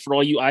for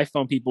all you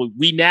iPhone people,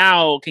 we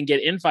now can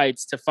get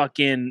invites to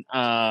fucking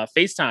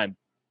FaceTime.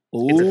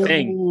 It's a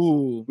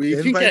thing.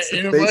 We can get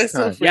invites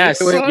to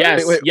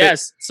FaceTime.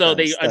 Yes. So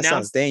they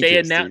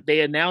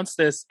announced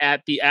this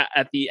at the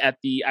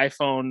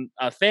iPhone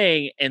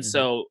thing, and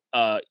so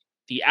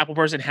the Apple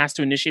person has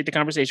to initiate the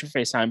conversation for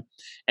FaceTime,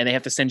 and they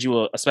have to send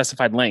you a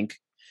specified link.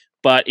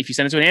 But if you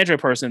send it to an Android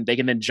person, they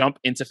can then jump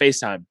into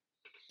FaceTime.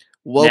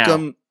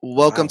 Welcome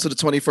to the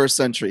 21st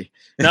century.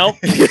 No,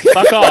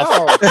 fuck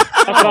off.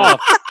 Fuck off.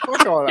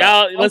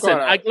 Y'all,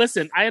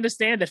 listen, I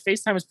understand that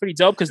FaceTime is pretty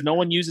dope because no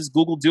one uses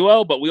Google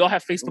Duo, but we all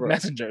have Facebook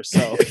Messenger.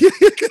 So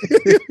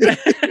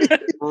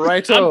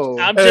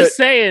I'm just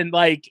saying,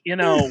 like, you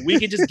know, we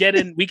can just get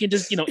in, we can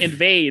just, you know,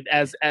 invade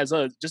as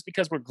just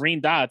because we're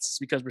green dots,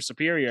 because we're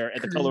superior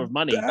at the color of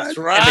money. That's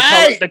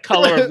right. The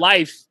color of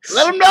life.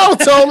 Let them know,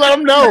 Tom. Let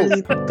them know.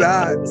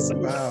 Dots.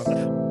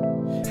 Wow.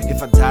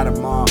 If I die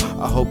tomorrow,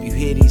 I hope you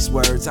hear these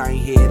words. I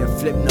ain't here to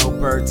flip no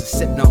birds or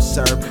sip no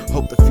syrup.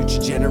 Hope the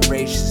future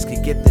generations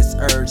can get this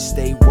urge.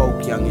 Stay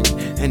woke,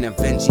 youngin', and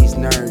avenge these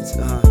nerds.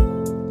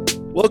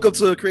 Welcome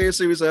to a creative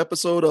series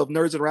episode of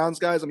Nerds and Rounds,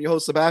 guys. I'm your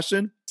host,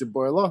 Sebastian. It's your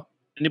boy, Law.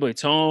 And your boy,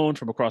 Tone,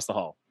 from across the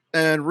hall.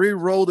 And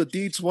re-rolled a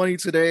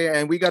D20 today,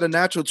 and we got a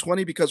natural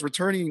 20 because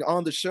returning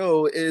on the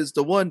show is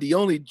the one, the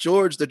only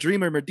George, the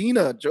Dreamer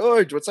Medina.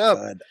 George, what's up?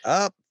 What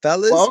up,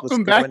 fellas?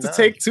 Welcome back to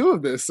take 2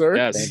 of this, sir.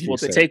 Yes, well,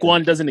 take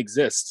 1 doesn't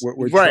exist.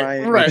 We're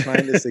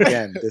trying this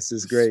again. This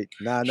is great.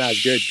 Nah,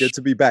 it's good. Good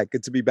to be back.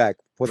 Good to be back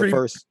for the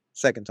first,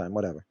 second time,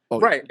 whatever.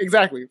 Right,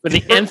 exactly. For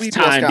the nth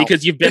time,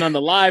 because you've been on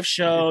the live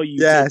show.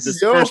 Yes.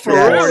 First for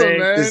real,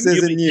 man. This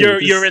isn't you.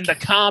 You're in the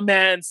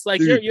comments. Like,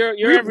 dude, you're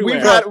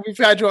everywhere. We've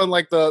had you on,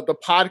 like, the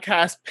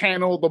podcast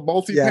panel, the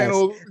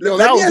multi-panel. Yes.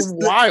 That was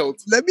wild.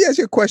 Let me ask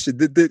you a question.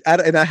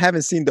 And I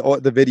haven't seen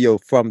the video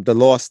from the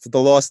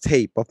lost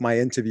tape of my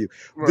interview.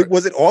 Right.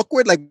 Was it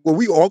awkward? Like, were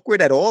we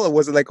awkward at all? Or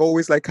was it, like,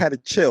 always, like, kind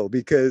of chill?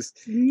 Because...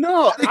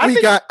 No.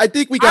 I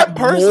think we got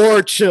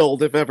more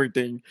chilled, if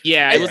everything.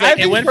 Yeah, it was like,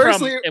 it went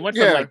from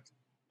like,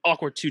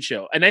 awkward to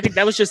chill, and I think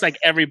that was just like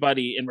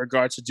everybody in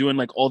regards to doing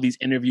like all these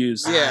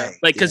interviews,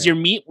 like because we're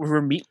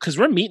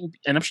meeting,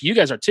 and I'm sure you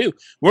guys are too.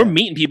 We're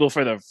meeting people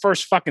for the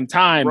first fucking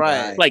time,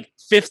 right? Like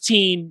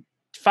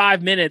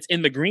 5 minutes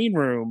in the green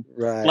room,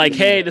 right? Like,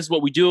 hey, this is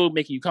what we do,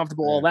 making you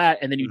comfortable, all that,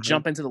 and then you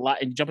jump into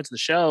the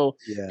show,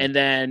 and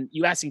then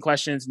you ask them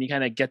questions, and you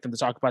kind of get them to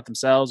talk about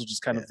themselves, which is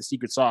kind of the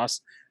secret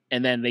sauce,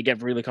 and then they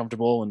get really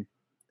comfortable and.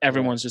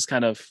 Everyone's just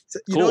kind of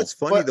you know, it's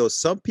funny though.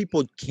 Some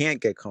people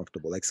can't get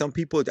comfortable. Like some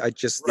people are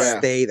just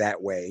stay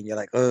that way, and you're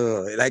like,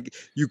 oh, like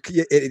you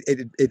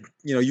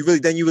you know, you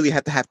really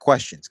have to have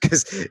questions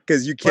because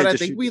you can't. But I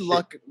think we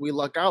luck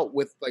out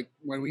with like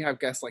when we have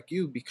guests like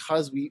you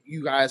because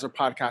you guys are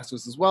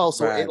podcasters as well.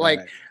 So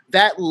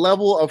that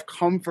level of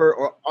comfort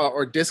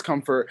or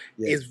discomfort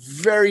is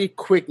very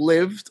quick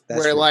lived.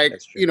 Where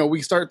like you know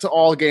we start to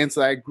all get into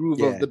that groove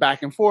of the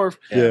back and forth,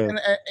 and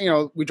you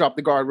know we drop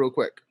the guard real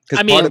quick.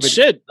 I mean,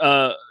 shit.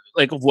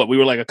 Like what? We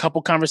were like a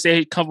couple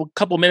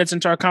minutes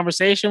into our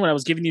conversation when I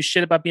was giving you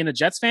shit about being a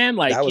Jets fan.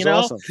 Like, that was you know,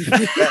 awesome.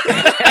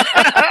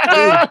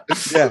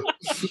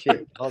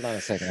 Shit. Hold on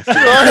a second. You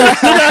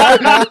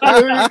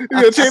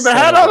gonna change the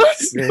hat on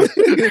us?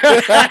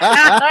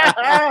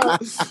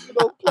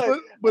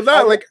 But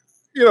not like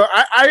you know.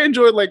 I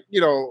enjoyed like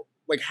you know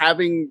like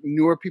having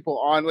newer people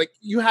on. Like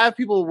you have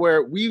people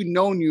where we've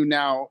known you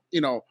now.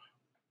 You know.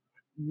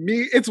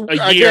 Me, it's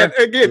again.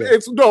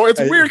 It's weird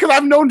because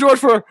I've known George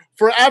for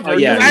forever.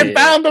 I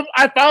found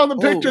the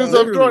pictures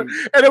of George,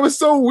 and it was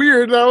so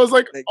weird. And I was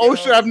like, "Oh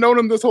shit, I've known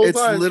him this whole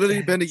time." It's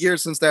literally been a year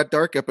since that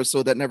Dark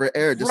episode that never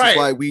aired. This is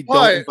why we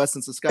don't invest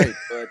into Skype.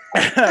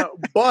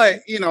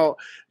 But you know,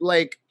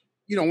 like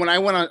you know, when I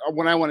went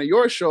on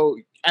your show,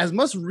 as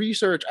much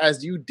research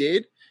as you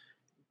did.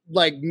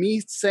 Like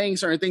me saying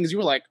certain things, you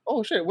were like,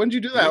 "Oh shit, when did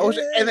you do that?" Oh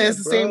shit, and then it's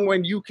the same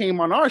when you came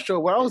on our show,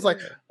 where I was like,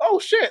 "Oh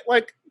shit,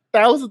 like."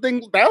 That was the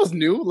thing. That was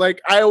new.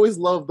 Like I always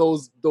love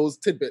those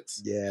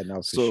tidbits. Yeah, no,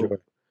 for sure.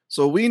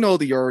 So we know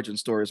the origin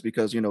stories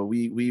because you know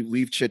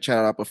we've chit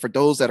chatted out. But for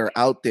those that are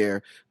out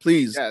there,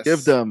 please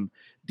give them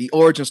the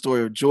origin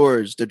story of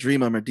George, the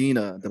Dreamer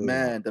Medina, the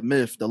man, the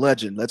myth, the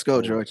legend. Let's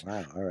go, George.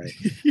 Wow. All right.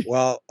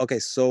 Well, okay.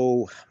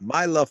 So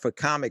my love for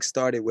comics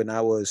started when I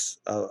was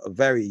a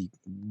very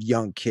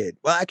young kid.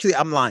 Well, actually,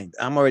 I'm lying.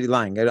 I'm already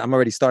lying. I'm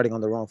already starting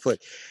on the wrong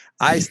foot.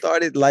 I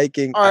started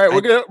liking. All right,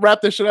 we're gonna wrap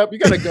this shit up. You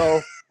gotta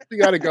go. You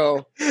gotta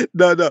go.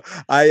 No.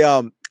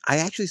 I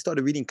actually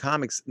started reading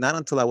comics not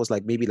until I was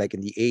like maybe like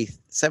in the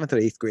 7th or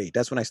 8th grade.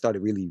 That's when I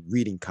started really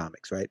reading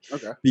comics, right?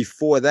 Okay.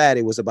 Before that,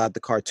 it was about the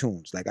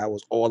cartoons. Like I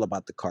was all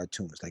about the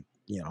cartoons. Like,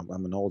 you know,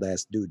 I'm an old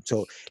ass dude.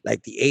 So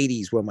like the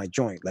 80s were my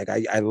joint. Like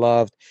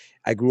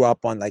I grew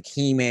up on like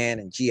He-Man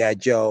and G.I.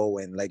 Joe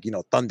and like, you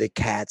know,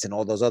 Thundercats and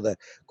all those other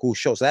cool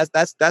shows. So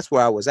that's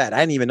where I was at. I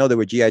didn't even know there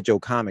were G.I. Joe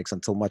comics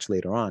until much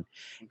later on.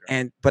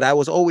 Okay. But I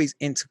was always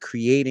into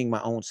creating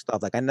my own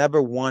stuff. Like I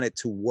never wanted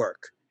to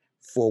work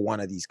for one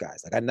of these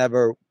guys. Like I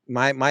never,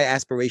 my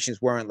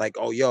aspirations weren't like,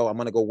 oh, yo, I'm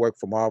going to go work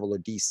for Marvel or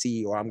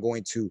DC, or I'm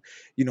going to,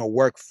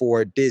 work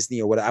for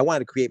Disney or whatever. I wanted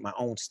to create my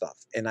own stuff.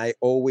 And I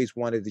always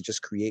wanted to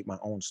just create my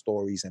own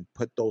stories and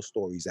put those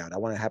stories out. I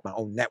want to have my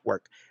own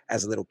network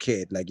as a little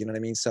kid. Like, you know what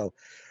I mean? So,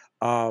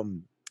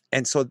 and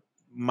so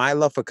my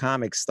love for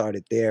comics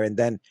started there. And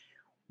then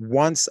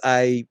once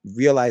I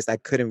realized I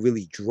couldn't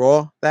really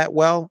draw that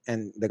well,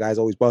 and the guys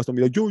always bossed on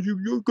me like, "Yo,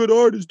 you're a good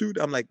artist, dude."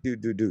 I'm like,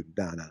 dude,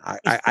 no.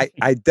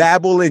 I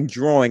dabble in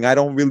drawing. I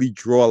don't really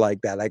draw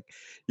like that. Like,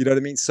 you know what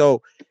I mean?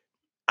 So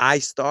I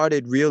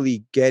started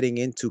really getting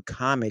into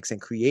comics and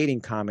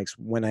creating comics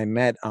when I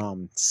met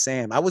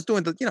Sam. I was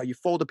doing you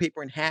fold the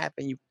paper in half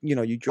and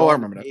you draw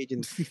on the page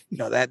and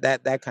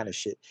that kind of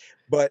shit.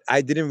 But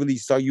I didn't really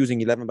start using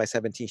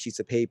 11x17 sheets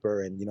of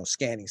paper and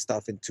scanning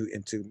stuff into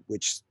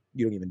which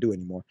you don't even do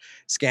anymore,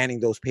 scanning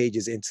those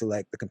pages into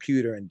like the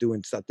computer and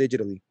doing stuff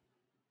digitally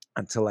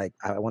until like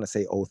I want to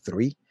say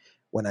 2003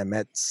 when I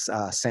met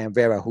Sam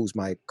Vera, who's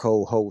my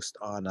co-host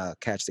on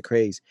Catch the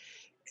Craze.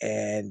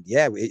 And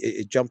yeah,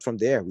 it jumped from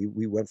there.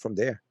 We went from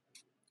there.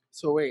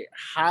 So wait,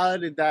 how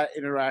did that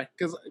interact?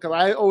 Because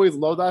I always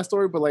love that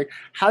story, but like,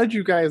 how did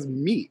you guys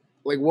meet?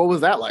 Like, what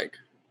was that like?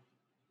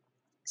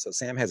 So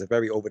Sam has a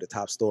very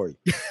over-the-top story.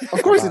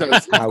 Of course he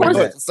does. Of course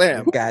it's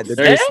Sam. God,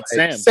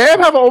 Sam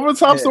have an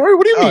over-the-top story?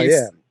 What do you mean? Oh,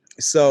 yeah.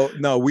 So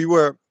no, we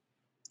were.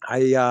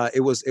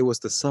 It was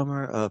the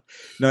summer of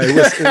it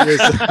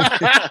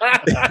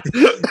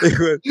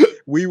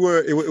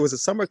was a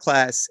summer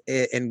class,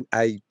 and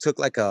I took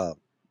like a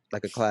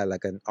class,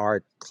 like an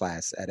art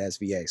class at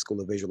SVA,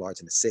 School of Visual Arts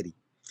in the city,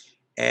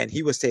 and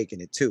he was taking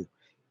it too.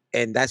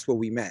 And that's where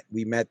we met.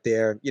 We met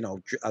there,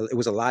 it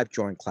was a live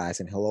drawing class,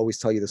 and he'll always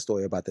tell you the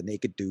story about the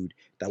naked dude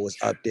that was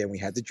up there and we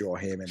had to draw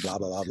him and blah,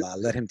 blah, blah, blah.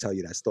 Let him tell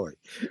you that story.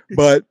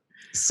 But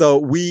so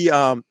we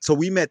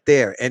met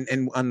there,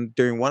 and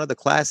during one of the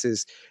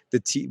classes,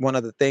 one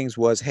of the things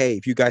was, hey,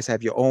 if you guys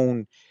have your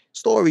own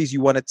stories you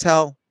want to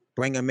tell,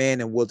 bring them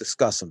in and we'll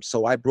discuss them.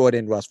 So I brought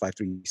in Russ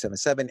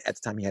 5377. At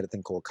the time, he had a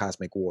thing called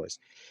Cosmic Wars.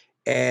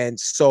 And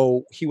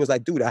so he was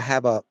like, dude, I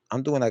have a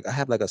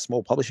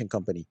small publishing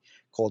company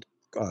called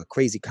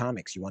Crazy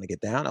Comics. You want to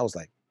get down? I was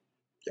like,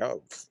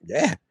 yo,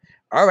 yeah.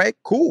 All right,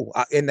 cool.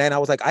 And then I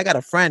was like, I got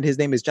a friend. His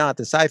name is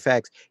Jonathan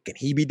Syfax. Can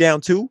he be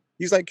down too?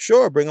 He's like,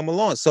 sure, bring him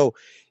along. So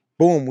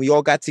boom, we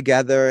all got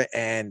together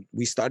and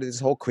we started this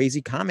whole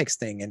Crazy Comics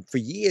thing. And for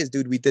years,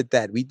 dude, we did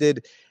that. We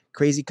did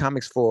Crazy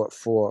Comics for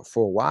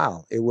a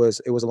while. It was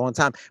a long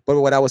time.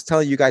 But what I was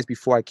telling you guys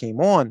before I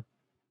came on,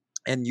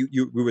 and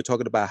we were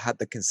talking about how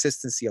the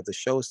consistency of the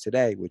shows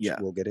today, which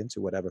we'll get into,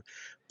 whatever.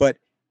 But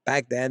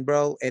back then,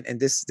 bro, and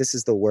this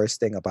is the worst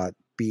thing about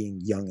being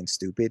young and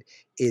stupid,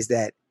 is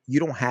that you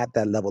don't have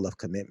that level of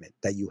commitment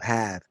that you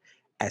have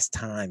as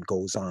time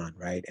goes on,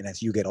 right? And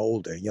as you get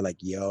older, you're like,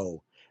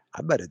 yo,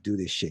 I better do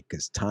this shit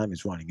because time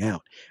is running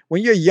out.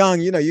 When you're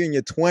young, you're in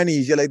your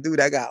 20s, you're like, dude,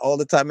 I got all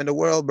the time in the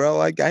world, bro.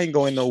 I ain't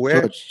going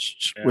nowhere.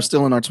 George, we're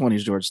still in our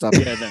 20s, George. Stop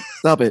it.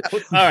 Stop it.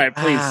 All right,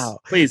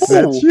 please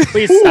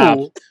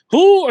stop.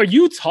 Who are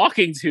you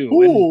talking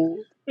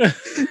to?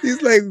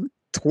 He's like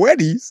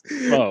 20s.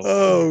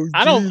 Oh,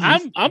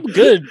 I'm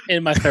good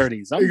in my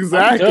 30s.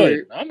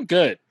 I'm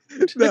good.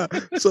 No.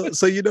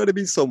 So you know what I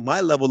mean? So my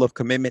level of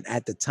commitment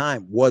at the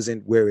time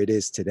wasn't where it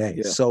is today.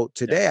 Yeah. So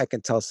today I can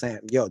tell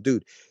Sam, yo,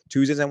 dude,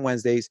 Tuesdays and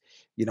Wednesdays,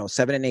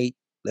 7 and 8,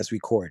 let's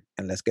record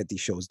and let's get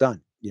these shows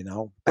done.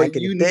 But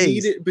do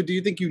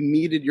you think you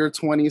needed your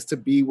 20s to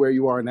be where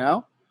you are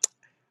now?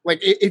 Like,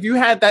 if you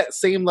had that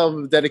same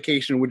level of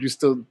dedication, would you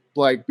still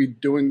like be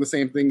doing the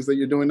same things that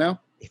you're doing now?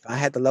 If I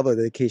had the level of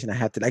dedication I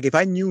have to, like, if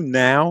I knew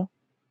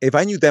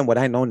then what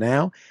I know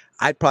now,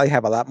 I'd probably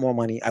have a lot more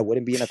money. I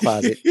wouldn't be in a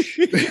closet.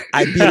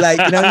 I'd be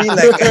like, you know what I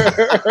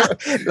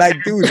mean?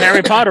 Like dude,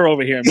 Harry Potter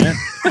over here, man.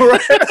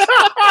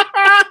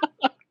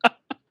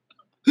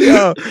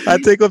 Yo, I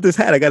take off this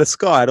hat. I got a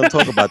scar. I don't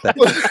talk about that.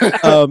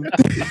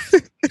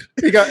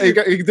 He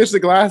ditched the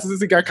glasses.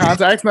 He got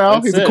contacts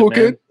now. He's a cool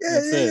kid.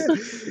 Yeah.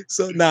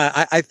 So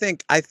I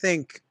think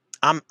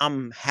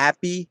I'm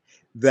happy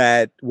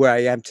that where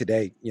I am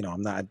today.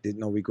 I did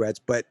no regrets,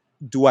 but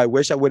do I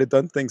wish I would have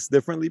done things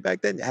differently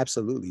back then?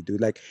 Absolutely, dude.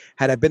 Like,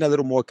 had I been a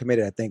little more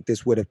committed, I think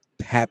this would have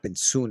happened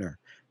sooner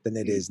than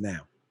it is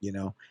now,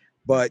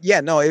 But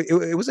yeah, no,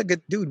 it was a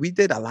good, dude. We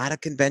did a lot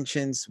of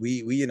conventions.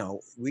 We did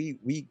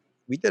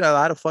a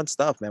lot of fun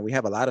stuff, man. We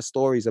have a lot of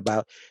stories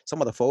about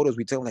some of the photos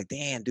we took. I'm like,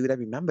 damn, dude, I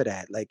remember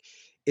that. Like,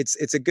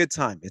 it's a good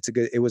time.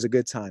 It was a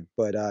good time.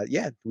 But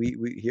yeah, we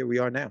here we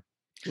are now.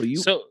 Well,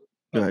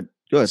 go ahead.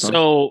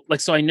 So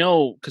I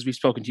know, because we've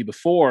spoken to you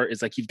before,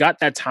 is like you've got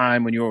that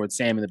time when you were with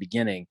Sam in the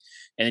beginning,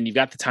 and then you've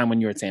got the time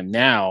when you're with Sam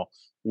now.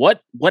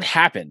 What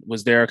happened?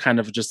 Was there kind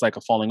of just like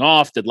a falling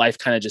off? Did life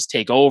kind of just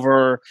take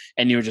over,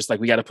 and you were just like,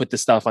 we got to put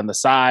this stuff on the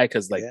side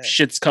because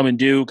shit's coming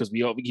due? Because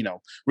we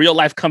real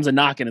life comes a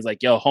knocking. Is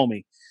like, yo,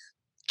 homie,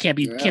 can't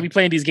be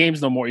playing these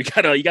games no more. You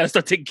gotta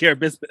start taking care of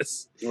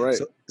business. Right.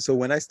 So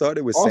when I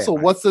started with also,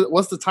 Sam,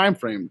 what's the time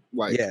frame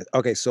like? Yeah.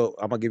 Okay. So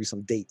I'm gonna give you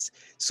some dates.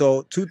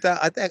 So 2000,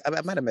 I think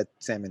I might have met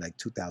Sam in like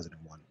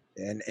 2001,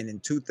 and in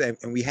 2000,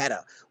 and we had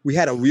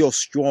a real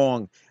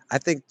strong. I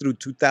think through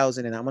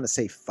 2000, and I'm gonna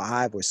say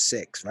 5 or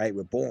 6, right?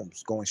 With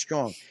Booms going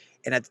strong.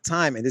 And at the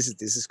time, and this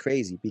is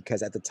crazy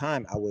because at the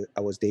time I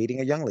was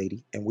dating a young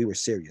lady and we were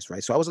serious,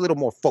 right? So I was a little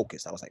more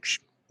focused. I was like,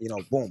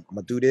 boom, I'm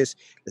gonna do this.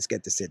 Let's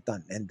get this shit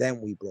done. And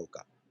then we broke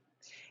up.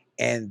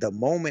 And the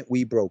moment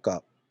we broke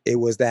up, it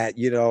was that,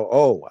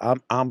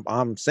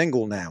 I'm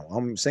single now.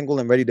 I'm single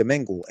and ready to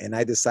mingle. And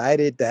I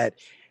decided that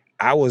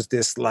I was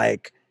this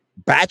like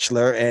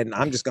bachelor and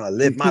I'm just gonna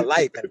live my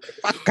life and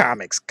fuck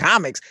comics.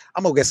 I'm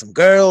gonna get some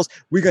girls.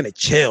 We're gonna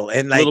chill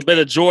and like a little bit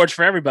of George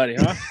for everybody,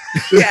 huh?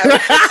 Yeah,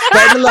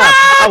 spreading the love.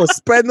 I was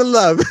spreading the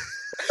love.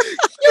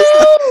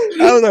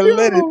 I was like,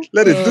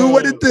 let it do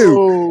what it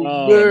do.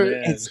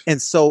 Man.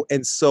 And so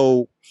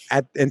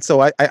I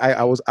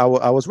was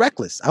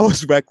reckless. I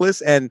was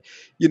reckless, and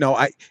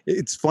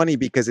it's funny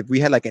because if we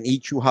had like an E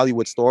True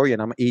Hollywood story,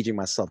 and I'm aging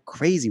myself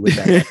crazy with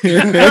that.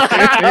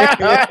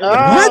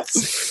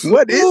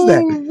 What is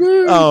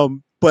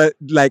that? But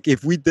like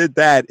if we did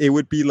that, it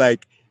would be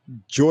like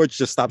George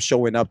just stopped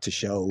showing up to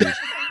shows.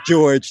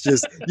 George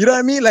just, you know what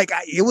I mean? Like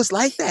it was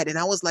like that, and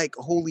I was like,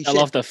 "Holy shit!"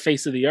 Off the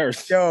face of the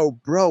earth, yo,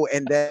 bro.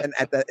 And then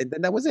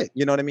that was it.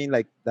 You know what I mean?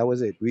 Like that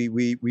was it.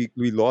 We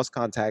lost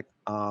contact.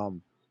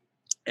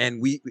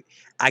 And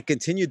I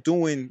continued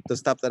doing the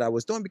stuff that I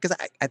was doing because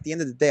at the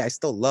end of the day, I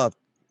still loved,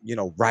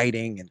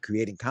 writing and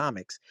creating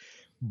comics.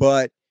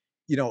 But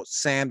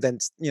Sam then,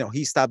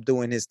 he stopped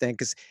doing his thing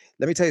because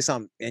let me tell you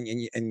something.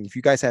 And if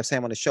you guys have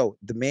Sam on the show,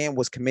 the man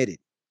was committed,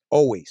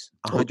 always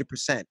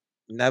 100%.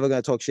 Never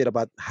gonna talk shit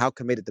about how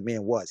committed the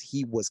man was.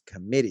 He was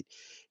committed.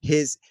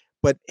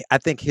 But I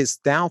think his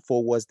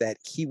downfall was that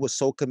he was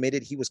so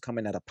committed, he was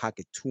coming out of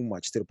pocket too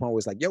much to the point where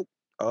it's like, yo,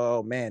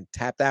 oh man,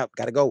 tapped out,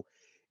 gotta go.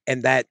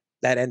 And that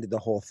ended the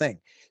whole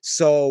thing.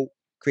 So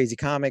Crazy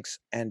Comics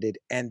ended,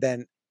 and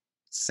then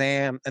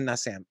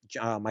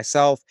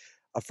myself,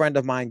 a friend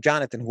of mine,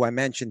 Jonathan, who I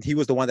mentioned, he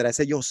was the one that I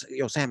said, yo,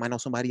 Sam, I know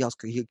somebody else.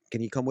 Can he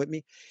come with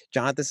me?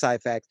 Jonathan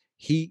Syfax.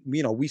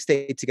 We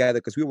stayed together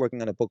because we were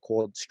working on a book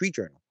called Street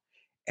Journal.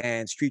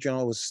 And Street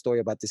Journal was a story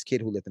about this kid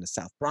who lived in the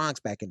South Bronx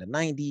back in the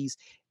 90s.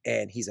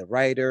 And he's a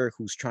writer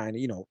who's trying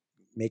to,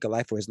 make a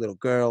life for his little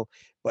girl.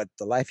 But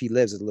the life he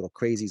lives is a little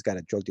crazy. He's got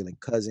a drug dealing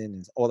cousin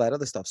and all that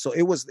other stuff. So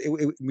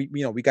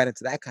we got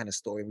into that kind of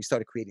story and we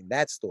started creating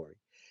that story.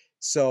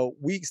 So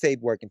we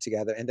stayed working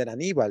together. And then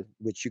Anibal,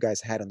 which you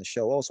guys had on the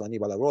show also,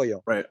 Anibal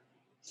Arroyo. Right.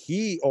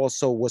 He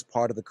also was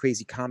part of the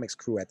Crazy Comics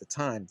crew at the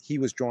time. He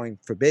was drawing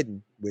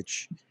Forbidden,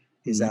 which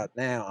is out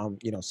now.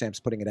 Sam's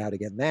putting it out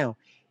again now.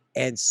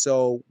 And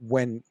so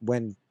when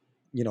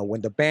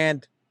the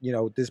band,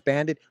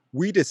 disbanded,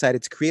 we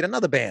decided to create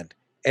another band.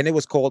 And it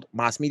was called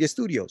Mas Media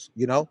Studios,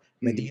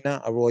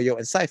 Medina, Arroyo,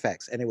 and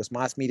Syfax. And it was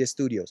Mas Media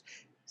Studios.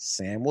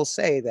 Sam will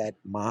say that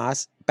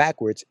Mas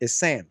backwards is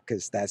Sam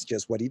because that's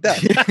just what he does.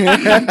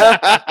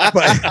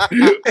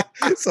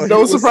 So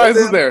no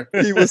surprises there.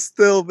 He was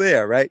still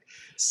there, right?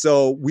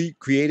 So we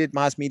created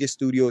Mas Media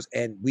Studios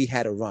and we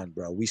had a run,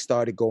 bro. We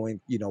started going,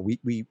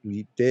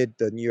 we did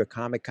the New York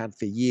Comic Con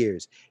for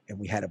years, and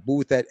we had a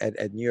booth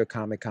at New York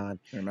Comic Con.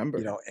 I remember,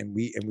 and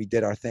we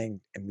did our thing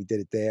and we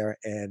did it there.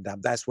 And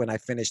that's when I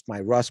finished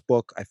my Rust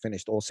book. I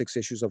finished all 6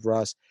 issues of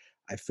Rust.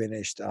 I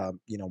finished,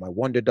 my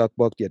Wonder Duck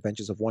book, The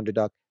Adventures of Wonder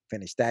Duck.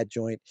 Finished that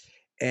joint,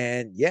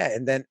 and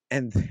then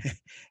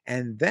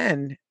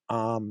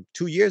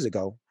 2 years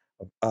ago,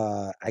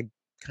 I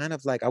kind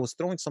of like I was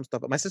throwing some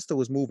stuff. My sister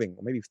was moving,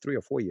 maybe 3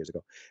 or 4 years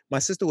ago. My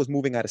sister was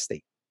moving out of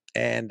state,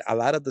 and a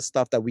lot of the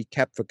stuff that we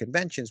kept for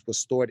conventions was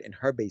stored in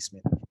her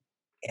basement.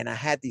 And I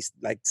had these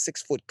like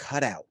 6-foot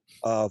cutout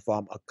of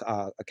a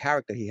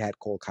character he had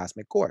called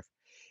Cosmic Gorf.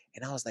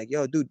 And I was like,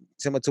 yo, dude,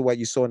 similar to what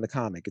you saw in the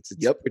comic. It's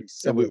pretty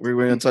similar. We're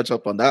going to touch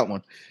up on that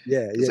one.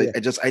 Yeah.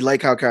 I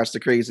like how Cast the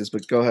Crazies,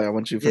 but go ahead. I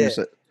want you to finish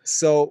it.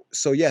 So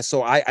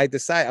I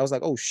decided, I was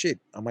like, oh shit,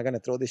 am I going to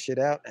throw this shit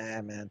out?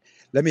 Man,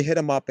 let me hit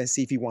him up and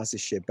see if he wants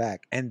this shit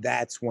back. And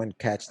that's when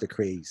Catch the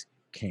Craze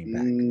came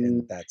back,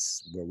 and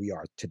that's where we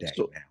are today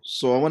now.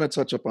 So I want to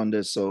touch up on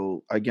this.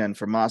 So again,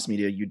 for Mas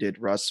Media, you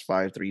did Rust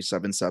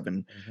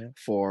 5377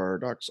 for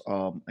Dark.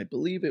 I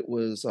believe it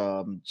was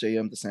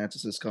J.M.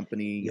 DeSantis's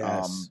company,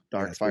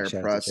 Dark Fire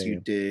Press.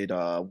 You did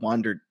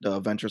The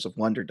Adventures of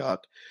Wonder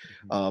Duck.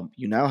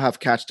 You now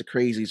have Catch the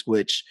Crazies,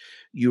 which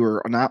you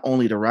are not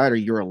only the writer,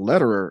 you're a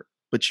letterer,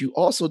 but you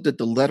also did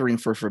the lettering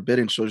for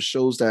Forbidden. So it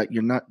shows that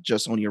you're not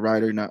just only a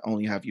writer. Not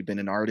only have you been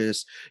an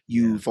artist,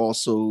 you've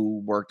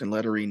also worked in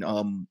lettering.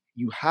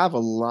 You have a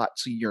lot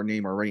to your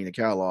name already in the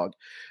catalog.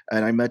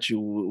 And I met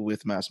you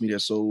with Mas Media.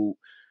 So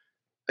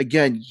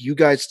again, you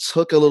guys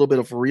took a little bit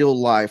of real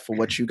life for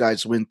what you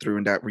guys went through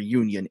in that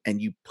reunion,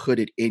 and you put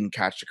it in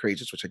Catch the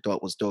Crazies, which I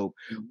thought was dope.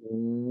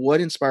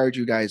 What inspired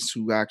you guys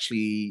to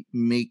actually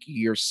make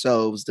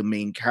yourselves the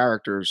main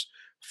characters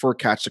for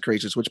Catch the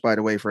Crazies, which, by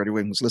the way, for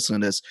anyone who's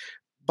listening to this,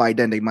 by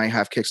then they might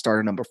have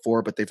Kickstarter number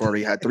 4, but they've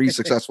already had 3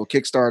 successful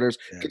Kickstarters.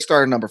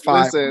 Kickstarter number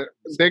 5. Listen,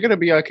 they're gonna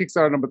be on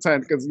Kickstarter number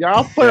 10 because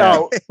y'all put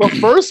out the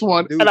first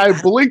one, and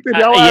I blinked and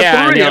y'all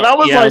had 3, and I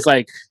was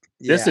like,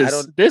 this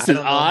is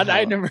odd.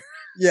 I never.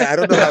 Yeah, I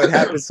don't know how it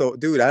happened. So,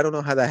 dude, I don't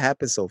know how that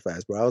happened so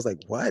fast, bro. I was like,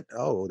 what?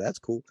 Oh, that's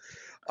cool.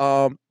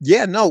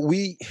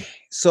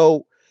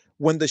 So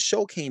when the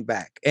show came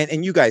back,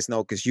 and you guys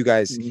know, because you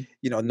guys,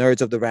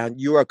 nerds of the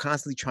round, you are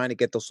constantly trying to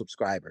get those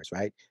subscribers,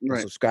 right?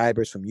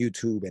 Subscribers from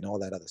YouTube and all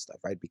that other stuff,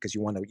 right? Because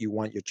you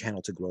want your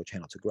channel to grow.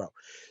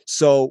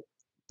 So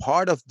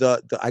part of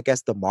the I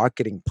guess the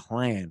marketing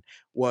plan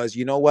was,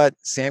 you know what?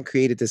 Sam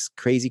created this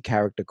crazy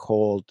character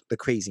called the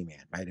Crazy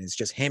Man, right? And it's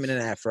just him in an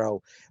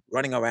afro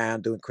running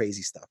around doing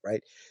crazy stuff,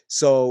 right?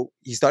 So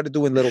he started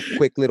doing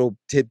quick little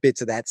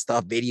tidbits of that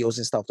stuff, videos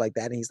and stuff like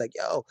that. And he's like,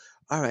 yo,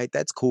 all right,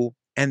 that's cool.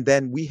 And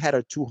then we had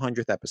our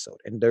 200th episode.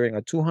 And during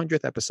our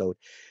 200th episode,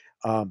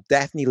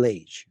 Daphne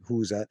Lage,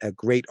 who's a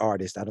great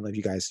artist. I don't know if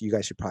you guys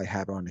should probably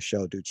have her on the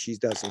show, dude. She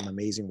does some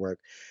amazing work.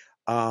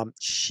 Shout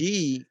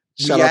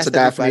out to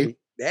Daphne.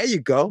 There you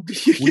go.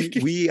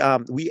 We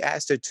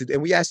asked her to,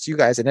 and we asked you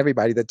guys and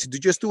everybody to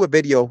just do a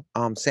video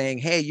saying,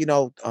 hey,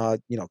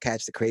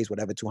 catch the craze,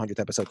 whatever, 200th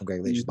episode,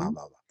 congratulations, blah,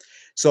 blah, blah.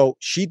 So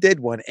she did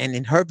one, and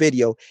in her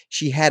video,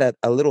 she had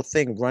a little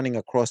thing running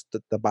across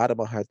the bottom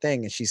of her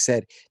thing, and she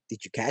said,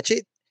 did you catch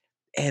it?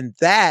 And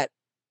that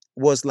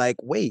was like,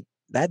 wait,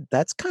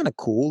 that's kind of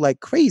cool, like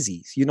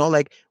crazies,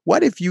 like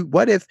what if,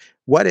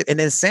 and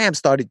then Sam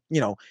started,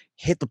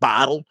 hit the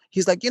bottle.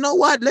 He's like, you know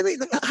what?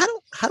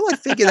 How do I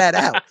figure that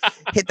out?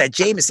 Hit that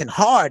Jameson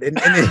hard, and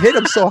it hit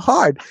him so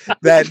hard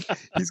that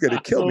he's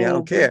gonna kill me. I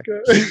don't care.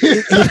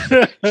 He's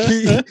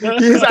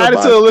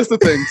added to the list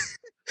of things.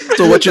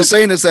 So what you're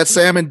saying is that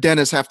Sam and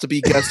Dennis have to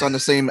be guests on the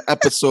same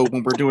episode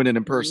when we're doing it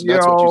in person.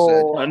 That's what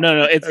you said.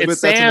 No, it's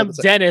Sam,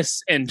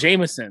 Dennis, and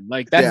Jameson.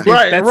 Like that's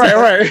right.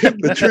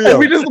 The trio.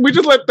 we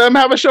just let them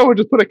have a show and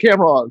just put a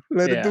camera on.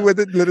 Let it do what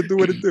it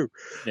do.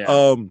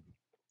 Yeah.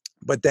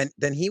 But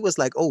then he was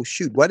like, oh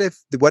shoot, what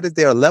if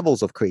there are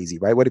levels of crazy,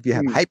 right? What if you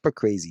have hyper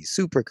crazy,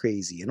 super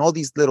crazy, and all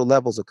these little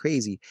levels of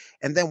crazy?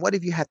 And then what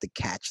if you have to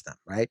catch them,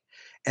 right?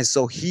 And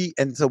so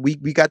we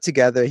got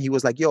together, and he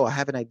was like, yo, I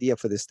have an idea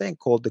for this thing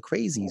called the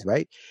Crazies,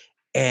 right?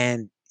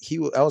 And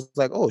I was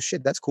like, oh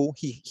shit, that's cool.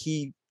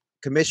 He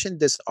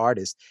commissioned this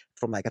artist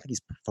from I think he's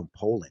from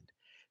Poland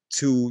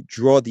to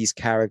draw these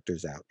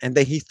characters out. And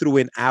then he threw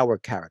in our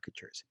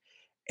caricatures.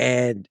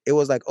 And it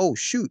was like, oh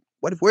shoot,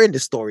 what if we're in the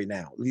story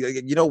now?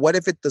 What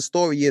if the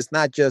story is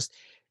not just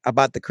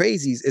about the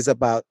crazies, is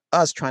about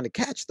us trying to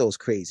catch those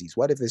crazies?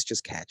 What if it's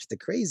just catch the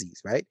crazies,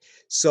 right?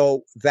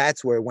 So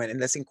that's where it went. And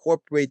let's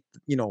incorporate,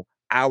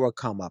 our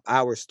come up,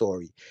 our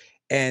story.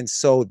 And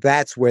so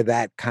that's where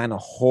that kind of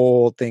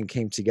whole thing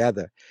came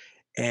together.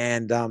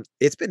 And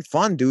it's been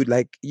fun, dude.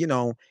 Like,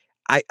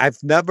 I've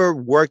never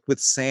worked with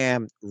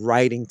Sam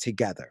writing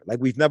together. Like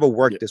we've never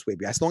worked this way.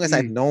 As long as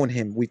I've known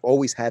him, we've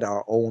always had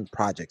our own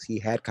projects. He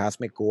had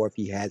Cosmic Gore.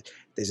 He had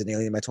There's an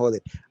Alien in My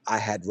Toilet. I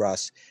had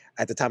Russ.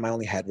 At the time, I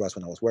only had Russ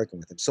when I was working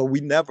with him. So we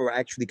never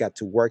actually got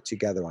to work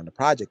together on the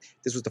project.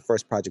 This was the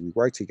first project we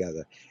worked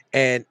together.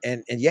 And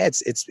yeah,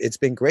 it's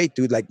been great,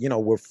 dude. Like,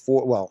 we're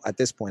at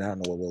this point, I don't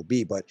know what we'll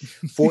be, but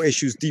 4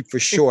 issues deep for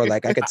sure.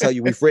 Like I can tell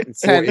you, we've written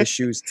 4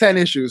 issues. 10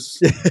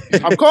 issues.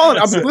 I'm calling.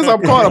 I'm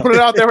putting it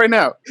out there right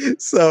now.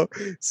 That's how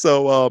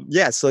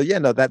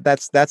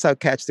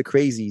Catch the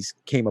Crazies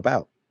came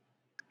about.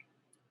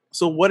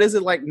 So what is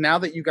it like now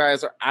that you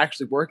guys are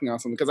actually working on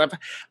something? Because I've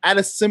had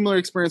a similar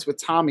experience with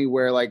Tommy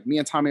where like me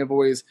and Tommy have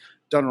always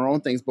done our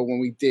own things. But when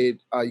we did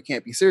You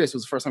Can't Be Serious, it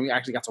was the first time we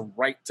actually got to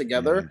write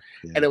together.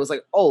 Yeah. And it was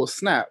like, oh,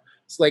 snap.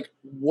 It's like,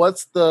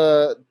 what's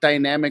the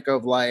dynamic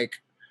of like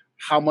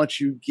how much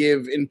you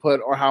give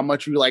input or how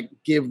much you like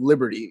give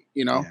liberty,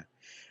 Yeah.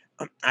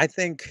 I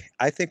think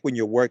when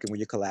you're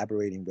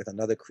collaborating with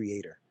another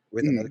creator,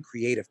 with another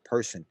creative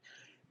person,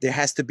 there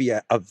has to be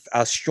a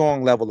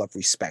strong level of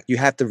respect. You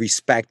have to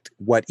respect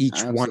what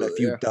each one of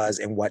you does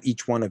and what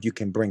each one of you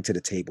can bring to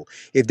the table.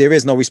 If there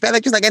is no respect,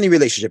 like just like any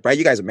relationship, right?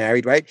 You guys are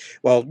married, right?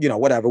 Well,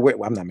 whatever.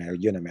 I'm not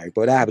married. You're not married,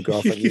 but I have a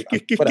girlfriend.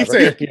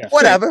 Whatever.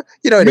 Whatever.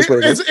 It is what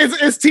it is.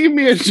 It's team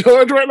me and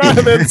George right now, and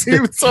then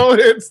team so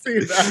it's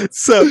team that.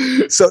 So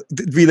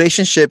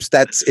relationships,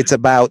 it's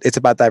about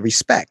that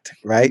respect,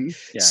 right?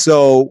 Mm-hmm. Yeah.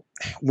 So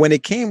when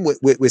it came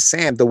with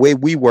Sam, the way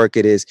we work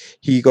it is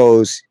he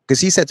goes,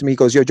 because he said to me, he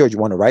goes, yo, George, you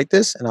want to write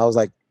this? And I was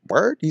like,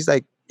 word? He's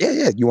like,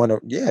 yeah, you want to,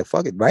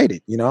 fuck it, write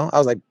it. I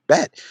was like,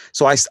 bet.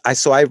 So I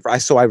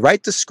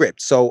write the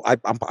script. So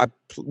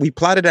we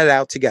plotted that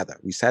out together.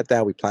 We sat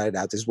down, we plotted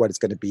out, this is what it's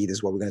going to be. This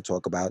is what we're going to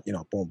talk about,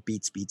 boom,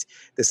 beats,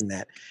 this and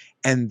that.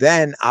 And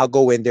then I'll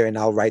go in there and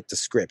I'll write the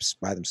scripts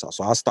by themselves.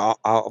 So I'll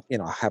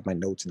have my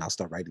notes and I'll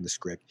start writing the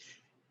script.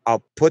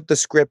 I'll complete the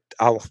script,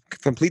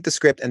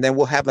 and then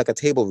we'll have like a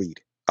table read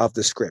of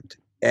the script.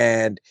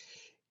 And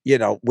you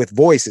know, with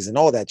voices and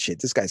all that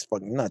shit. This guy's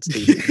fucking nuts,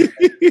 dude.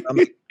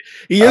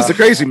 He is a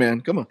crazy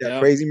man. Come on. Yeah,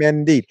 crazy man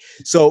indeed.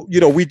 So, you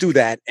know, we do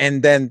that.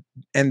 And then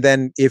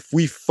if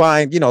we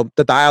find, you know,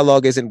 the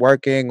dialogue isn't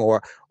working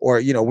or,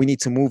 you know, we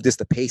need to move this,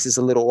 the pace is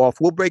a little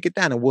off, we'll break it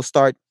down and we'll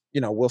start, you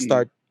know,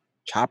 start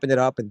chopping it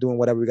up and doing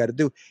whatever we got to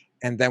do.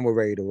 And then we're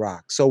ready to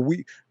rock. So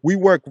we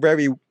work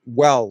very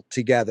well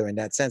together in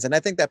that sense. And I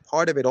think that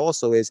part of it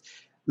also is,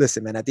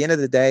 listen, man, at the end of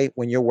the day,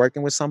 when you're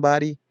working with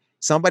somebody's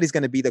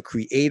going to be the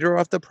creator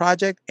of the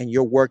project and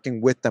you're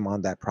working with them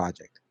on that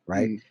project,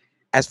 right?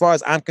 As far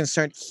as I'm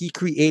concerned, he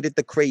created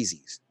the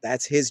Crazies.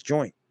 That's his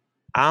joint.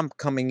 I'm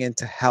coming in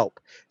to help.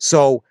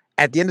 So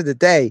at the end of the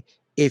day,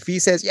 if he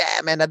says,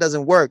 yeah, man, that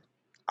doesn't work,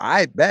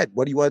 I bet.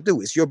 What do you want to do?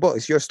 It's your book.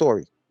 It's your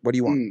story. What do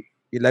you want?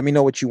 You let me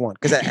know what you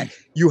want. Because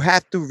you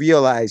have to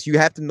realize, you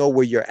have to know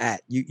where you're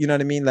at. You know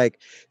what I mean? Like,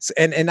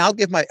 and I'll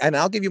give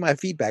you my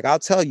feedback. I'll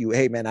tell you,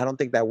 hey, man, I don't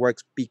think that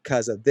works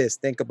because of this.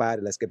 Think about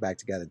it. Let's get back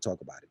together and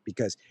talk about it.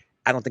 Because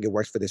I don't think it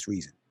works for this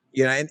reason.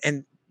 You know,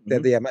 and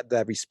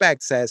the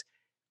respect says,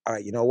 all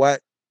right, you know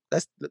what?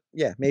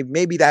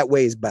 Maybe that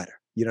way is better.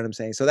 You know what I'm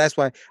saying? So that's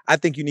why I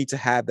think you need to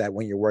have that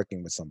when you're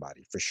working with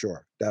somebody, for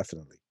sure.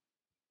 Definitely.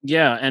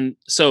 Yeah. And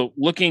so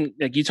looking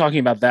like you talking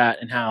about that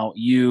and how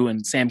you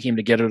and Sam came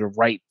together to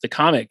write the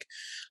comic,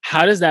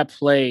 how does that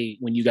play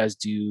when you guys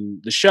do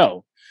the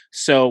show?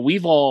 So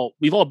we've all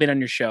been on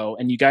your show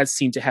and you guys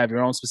seem to have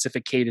your own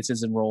specific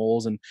cadences and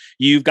roles, and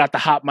you've got the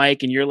hot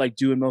mic and you're like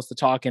doing most of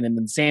the talking, and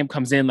then Sam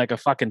comes in like a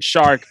fucking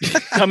shark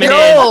coming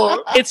in,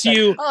 hits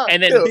you,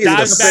 and then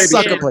dives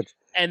back in,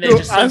 and then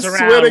just turns around.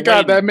 I swear to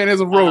God, that man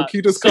is a rogue.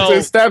 He just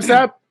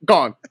stab,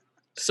 gone.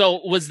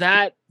 So was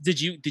that, did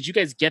you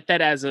guys get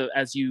that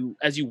as you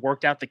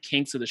worked out the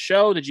kinks of the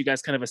show? Did you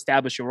guys kind of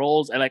establish your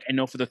roles? And like, I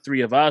know for the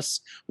three of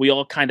us, we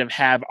all kind of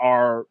have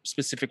our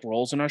specific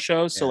roles in our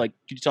shows. So like,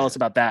 could you tell us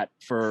about that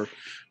for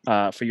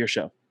your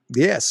show?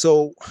 Yeah.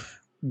 So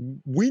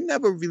we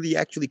never really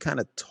actually kind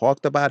of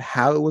talked about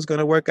how it was going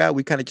to work out.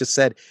 We kind of just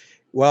said,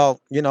 well,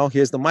 you know,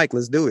 here's the mic,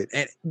 let's do it.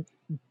 And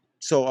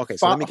so, okay.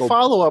 So let me go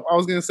follow up. I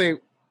was going to say,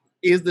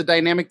 is the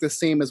dynamic the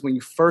same as when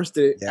you first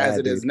did it as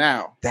it is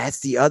now?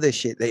 That's the other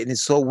shit. And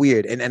it's so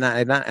weird. And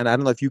I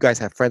don't know if you guys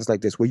have friends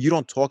like this where you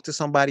don't talk to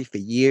somebody for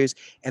years,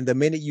 and the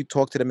minute you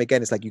talk to them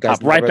again, it's like you guys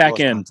pop right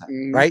back in.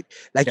 Right?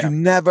 Like you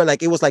never,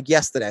 like it was like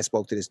yesterday I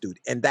spoke to this dude.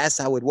 And that's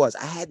how it was.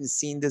 I hadn't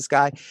seen this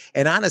guy.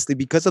 And honestly,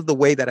 because of the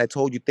way that I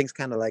told you things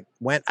kind of like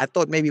went, I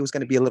thought maybe it was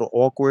going to be a little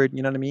awkward,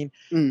 you know what I mean?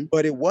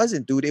 But it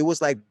wasn't, dude. It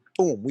was like,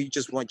 boom, we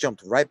just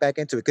jumped right back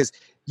into it. Because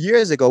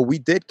years ago, we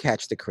did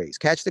Catch the Craze.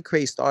 Catch the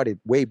Craze started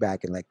way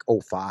back in like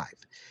 05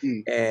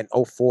 and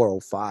 04,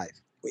 05.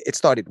 It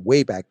started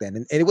way back then.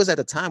 And it was at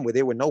a time where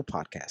there were no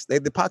podcasts. The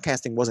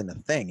podcasting wasn't a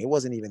thing. It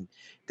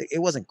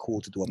wasn't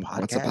cool to do a podcast.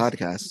 What's a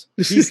podcast?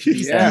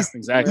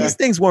 Exactly. These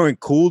things weren't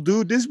cool,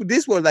 dude.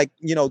 This were like,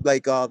 you know,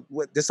 like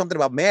there's something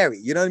about Mary.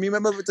 You know what I mean?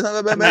 Remember something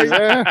about Mary?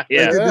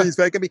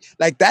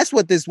 Like that's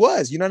what this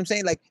was. You know what I'm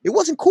saying? Like it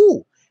wasn't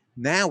cool.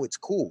 Now it's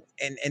cool.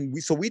 And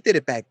we did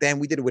it back then.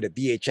 We did it with a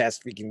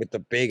VHS freaking with the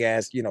big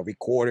ass, you know,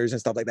 recorders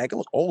and stuff like that. It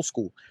was old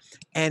school.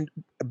 And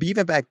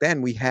even back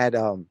then we had,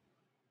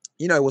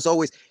 you know, it was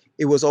always,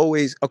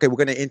 okay, we're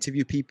going to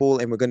interview people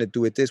and we're going to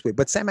do it this way.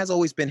 But Sam has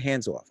always been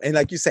hands off. And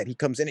like you said, he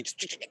comes in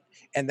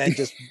and then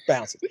just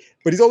bounces.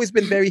 But he's always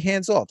been very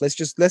hands off. Let's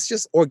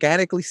just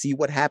organically see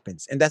what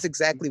happens. And that's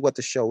exactly what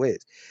the show is.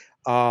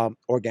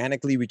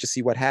 Organically, we just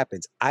see what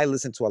happens. I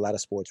listen to a lot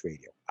of sports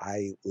radio.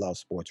 I love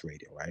sports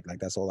radio, right? Like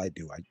that's all I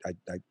do. I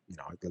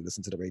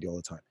listen to the radio all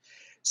the time.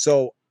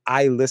 So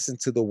I listen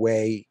to the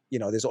way, you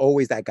know, there's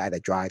always that guy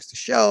that drives the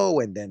show,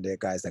 and then there are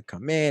guys that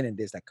come in, and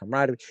there's that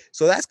camaraderie.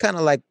 So that's kind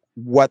of like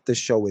what the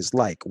show is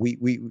like. We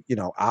you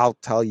know, I'll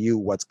tell you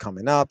what's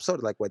coming up, sort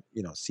of like what,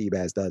 you know,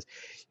 Seabass does,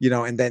 you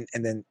know, and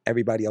then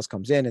everybody else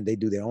comes in and they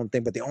do their own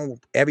thing, but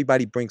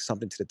everybody brings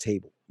something to the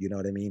table. You know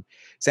what I mean?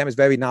 Sam is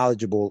very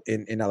knowledgeable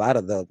in a lot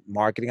of the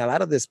marketing, a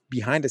lot of this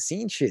behind the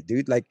scenes shit,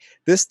 dude. Like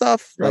this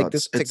stuff, like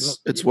this,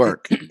 it's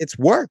work. It's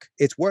work.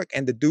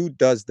 And the dude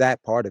does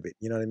that part of it.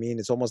 You know what I mean?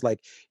 It's almost like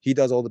he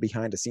does all the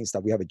behind the scenes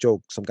stuff. We have a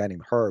joke, some guy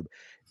named Herb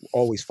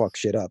always fuck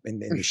shit up in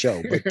the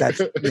show, but that's,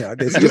 you know,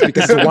 it's just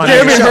because it's a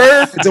one-man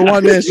show. It's a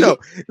one-man show.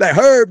 Like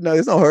Herb, no,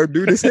 there's no Herb,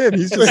 dude. It's him.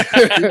 He's just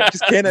you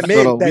just can't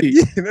admit that.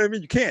 You know what I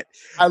mean? You can't.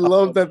 I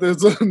love that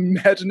there's an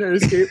imaginary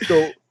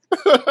scapegoat.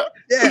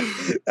 Yeah,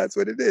 that's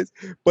what it is.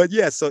 But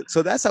yeah, so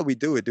that's how we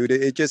do it, dude.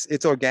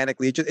 It's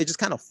organically. It just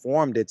kind of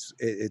formed its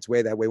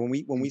way that way.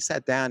 When we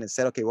sat down and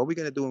said, okay, what are we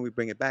gonna do when we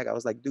bring it back? I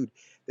was like, dude,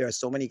 there are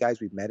so many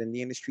guys we've met in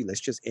the industry. Let's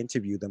just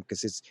interview them,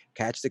 because it's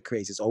Catch the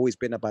Craze. It's always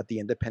been about the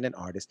independent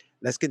artist.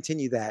 Let's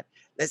continue that.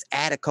 Let's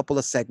add a couple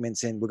of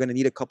segments in. We're gonna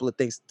need a couple of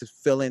things to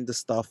fill in the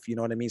stuff. You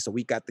know what I mean? So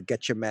we got the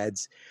Get Your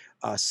Meds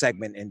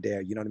segment in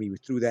there. You know what I mean? We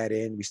threw that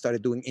in. We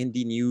started doing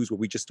indie news where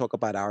we just talk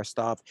about our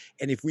stuff.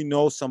 And if we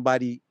know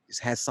somebody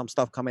has some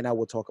stuff coming out,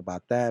 we'll talk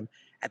about them.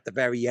 At the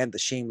very end, the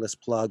shameless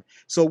plug.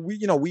 So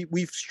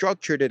we've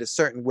structured it a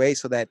certain way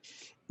so that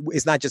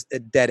it's not just a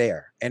dead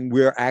air, and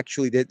we're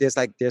actually there's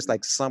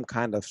like some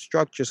kind of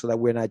structure so that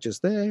we're not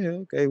just hey,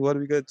 okay, what are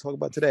we going to talk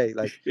about today?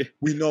 Like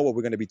we know what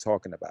we're going to be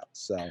talking about.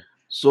 So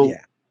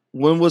yeah.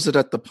 When was it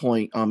at the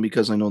point?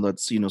 Because I know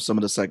that's some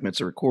of the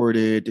segments are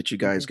recorded. Did you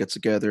guys get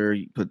together?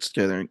 You put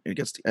together, it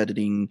gets the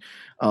editing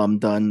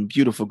done.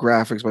 Beautiful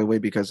graphics, by the way,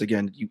 because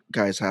again, you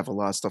guys have a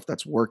lot of stuff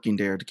that's working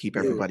there to keep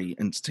everybody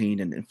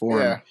entertained and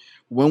informed. Yeah.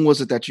 When was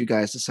it that you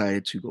guys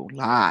decided to go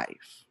live?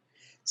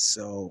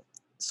 So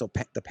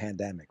the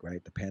pandemic,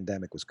 right? The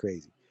pandemic was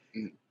crazy.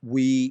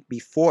 We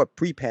before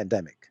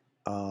pre-pandemic,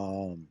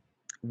 I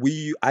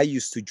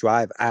used to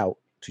drive out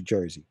to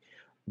Jersey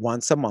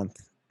once a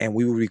month. And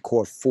we would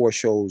record 4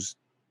 shows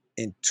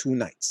in 2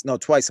 nights. No,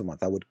 twice a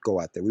month. I would go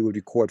out there. We would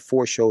record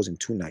 4 shows in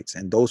 2 nights.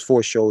 And those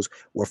 4 shows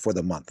were for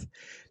the month.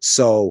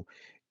 So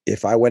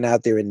if I went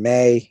out there in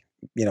May,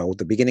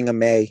 the beginning of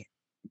May,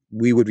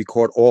 we would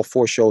record all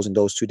 4 shows in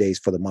those 2 days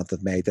for the month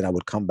of May. Then I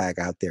would come back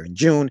out there in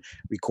June,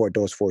 record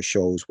those 4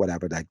 shows,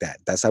 whatever like that.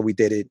 That's how we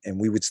did it. And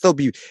we would still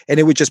be, and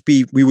it would just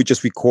be, we would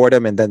just record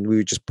them and then we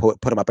would just put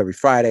them up every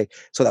Friday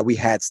so that we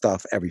had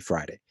stuff every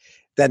Friday.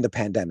 Then the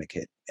pandemic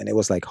hit and it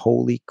was like,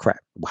 holy crap,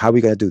 how are we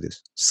going to do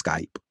this?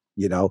 Skype,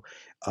 there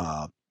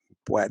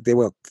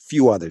were a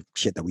few other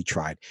shit that we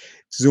tried.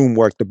 Zoom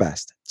worked the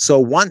best. So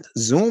once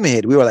Zoom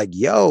hit, we were like,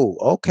 yo,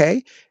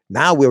 okay.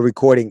 Now we're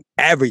recording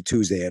every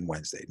Tuesday and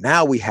Wednesday.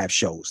 Now we have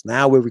shows.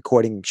 Now we're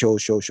recording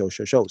shows.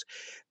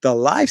 The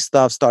live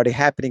stuff started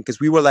happening because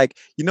we were like,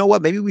 you know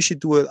what? Maybe we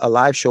should do a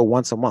live show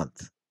once a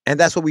month. And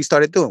that's what we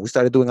started doing. We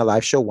started doing a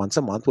live show once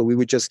a month where it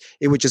would just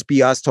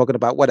be us talking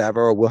about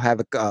whatever, or we'll have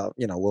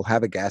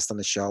a guest on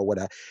the show,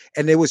 whatever.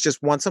 And it was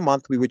just once a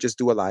month. We would just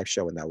do a live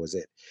show and that was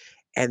it.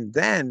 And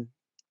then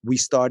we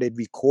started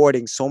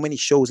recording so many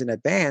shows in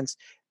advance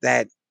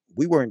that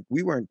we weren't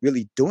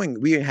really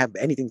doing, we didn't have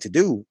anything to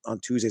do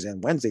on Tuesdays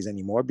and Wednesdays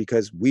anymore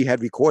because we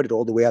had recorded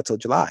all the way out till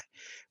July.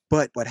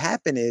 But what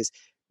happened is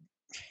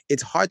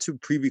it's hard to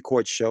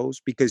pre-record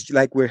shows because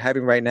like we're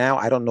having right now,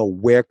 I don't know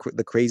where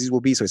the crazies will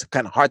be. So it's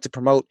kind of hard to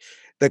promote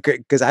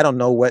because I don't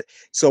know what.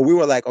 So we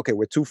were like, okay,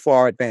 we're too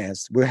far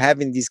advanced. We're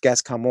having these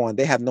guests come on.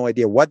 They have no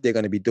idea what they're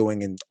going to be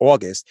doing in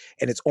August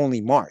and it's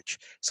only March.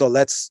 So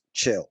let's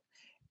chill.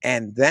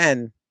 And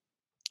then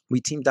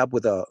we teamed up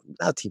with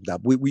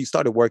we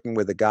started working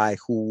with a guy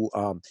who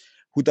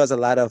does a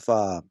lot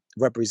of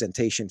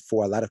representation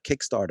for a lot of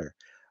Kickstarter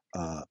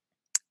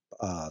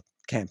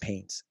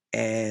campaigns.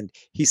 And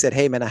he said,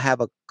 hey, man, I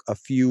have a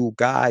few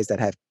guys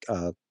that have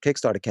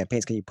Kickstarter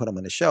campaigns. Can you put them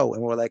on the show?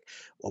 And we're like,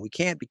 well, we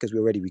can't because we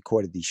already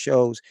recorded these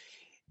shows.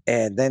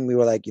 And then we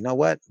were like, you know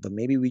what? But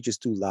maybe we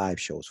just do live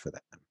shows for them.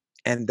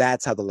 And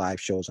that's how the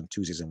live shows on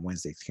Tuesdays and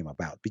Wednesdays came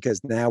about,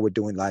 because now we're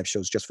doing live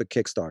shows just for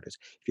Kickstarters.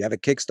 If you have a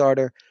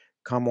Kickstarter,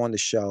 come on the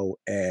show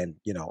and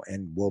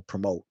we'll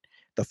promote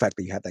the fact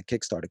that you have that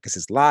Kickstarter because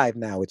it's live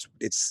now.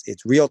 It's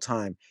real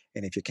time.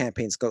 And if your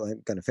campaign's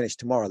going to finish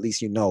tomorrow, at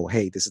least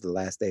hey, this is the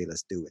last day.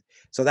 Let's do it.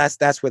 So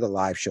that's where the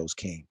live shows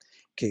came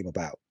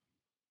about.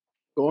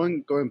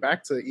 Going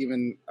back to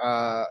even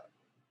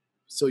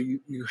so you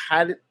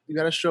had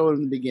a show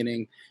in the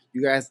beginning.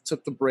 You guys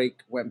took the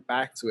break, went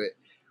back to it.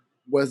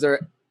 Was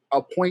there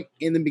a point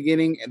in the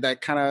beginning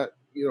that kind of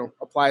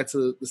applied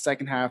to the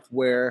second half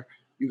where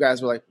you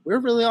guys were like, we're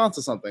really onto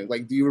something?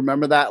 Like, do you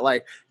remember that?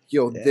 Like,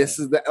 this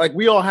is like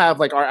we all have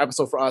like our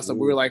episode for us, and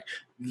we were like,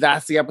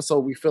 that's the episode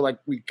we feel like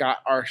we got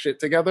our shit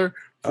together.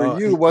 For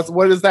you,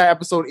 what is that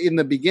episode in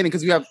the beginning?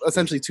 Because you have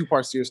essentially 2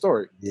 parts to your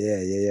story.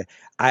 Yeah.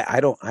 I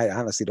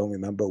honestly don't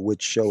remember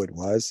which show it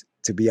was,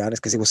 to be honest,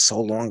 because it was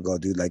so long ago,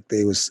 dude. Like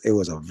it was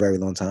a very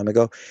long time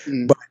ago.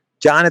 But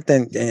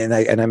Jonathan, and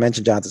I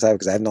mentioned Jonathan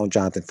because I've known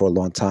Jonathan for a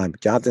long time.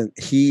 Jonathan,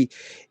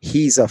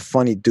 he's a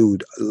funny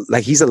dude.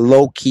 Like he's a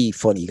low key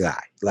funny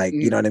guy. Like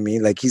you know what I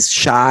mean. Like he's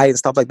shy and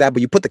stuff like that.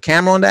 But you put the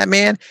camera on that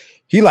man,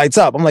 he lights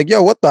up. I'm like,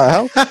 yo, what the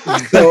hell?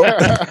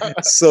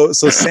 so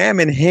Sam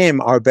and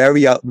him are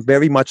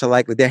very much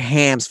alike. They're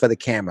hams for the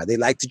camera. They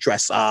like to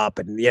dress up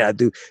and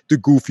do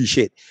goofy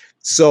shit.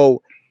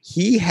 So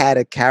he had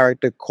a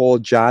character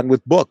called John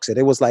with Books, and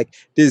it was like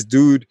this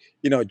dude,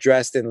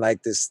 dressed in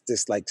like this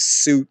like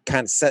suit,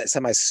 kind of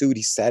semi suit.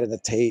 He sat in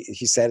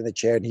the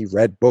chair and he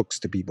read books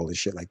to people and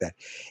shit like that.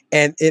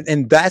 And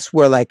that's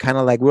where like kind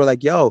of like we're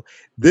like, yo,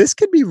 this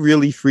could be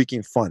really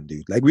freaking fun,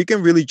 dude. Like we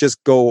can really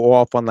just go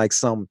off on like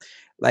some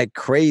like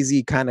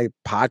crazy kind of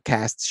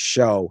podcast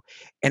show.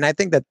 And I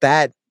think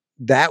that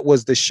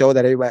was the show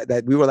that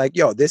we were like,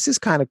 yo, this is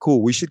kind of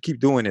cool. We should keep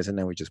doing this. And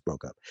then we just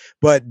broke up.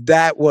 But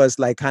that was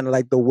like kind of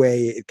like the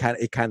way it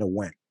kind of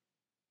went.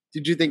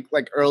 Did you think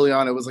like early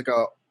on it was like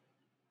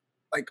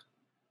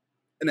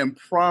an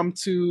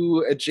impromptu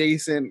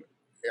adjacent,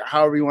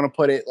 however you want to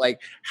put it, like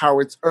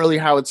Howard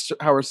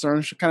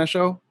Stern kind of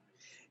show?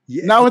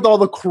 Yeah. Not with all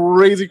the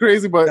crazy,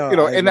 but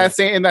in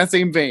that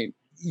same vein.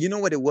 You know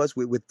what it was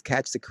with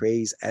Catch the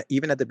Craze,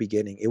 even at the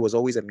beginning, it was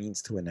always a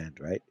means to an end,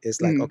 right?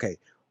 It's like, okay,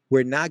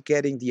 we're not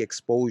getting the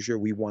exposure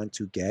we want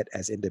to get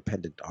as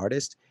independent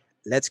artists.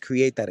 Let's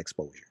create that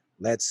exposure.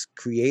 Let's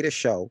create a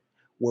show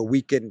where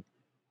we can,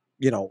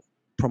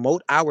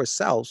 promote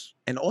ourselves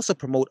and also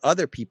promote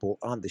other people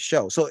on the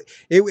show. So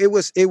it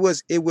was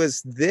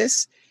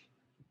this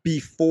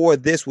before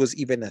this was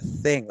even a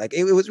thing. Like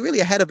it was really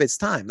ahead of its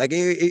time. Like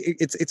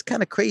it's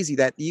kind of crazy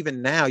that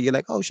even now you're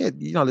like, oh shit,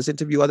 let's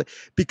interview other,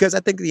 because I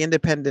think the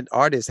independent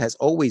artist has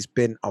always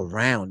been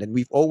around, and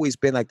we've always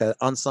been like the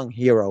unsung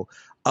hero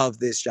of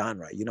this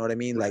genre. You know what I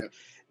mean? Right.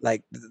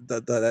 Like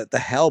the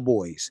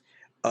Hellboys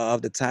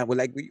of the time were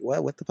like,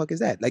 what the fuck is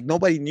that? Like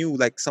nobody knew.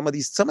 Like some of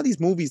these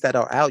movies that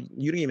are out,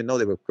 you didn't even know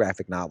they were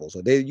graphic novels, or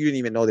you didn't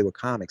even know they were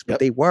comics, but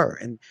they were,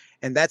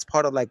 and that's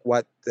part of like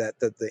what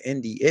the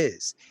indie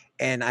is.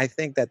 And I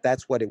think that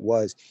that's what it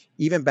was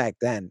even back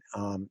then.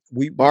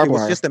 It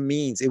was just a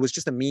means. It was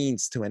just a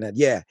means to an end.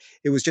 Yeah,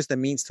 it was just a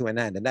means to an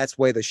end, and that's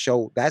why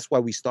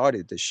we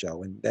started the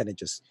show, and then it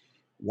just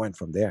went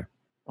from there.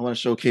 I want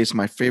to showcase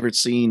my favorite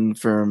scene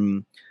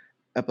from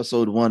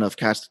issue 1 of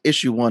Catch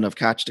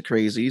the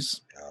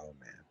Crazies. Oh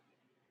man,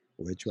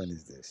 which one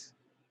is this?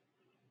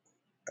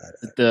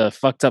 The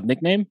fucked up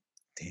nickname?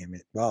 Damn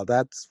it! Well,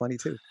 that's funny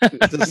too.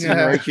 This scene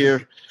right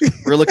here.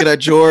 We're looking at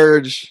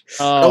George.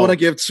 I don't want to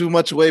give too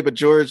much away, but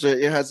George,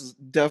 it has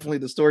definitely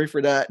the story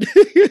for that.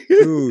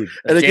 Dude,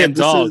 and again,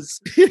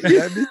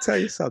 let me tell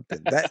you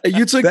something.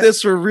 You took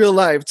this for real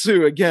life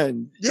too.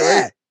 Again,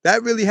 yeah, right?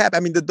 That really happened. I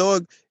mean, the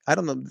dog. I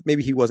don't know.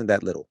 Maybe he wasn't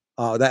that little.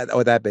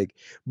 That big.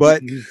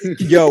 But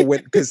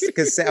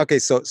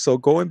so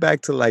going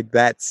back to like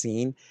that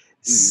scene.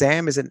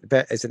 Sam is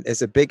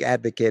a big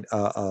advocate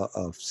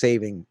of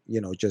saving,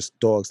 just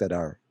dogs that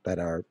are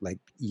like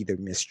either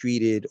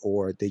mistreated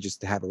or they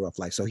just have a rough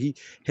life. So him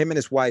and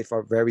his wife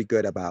are very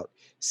good about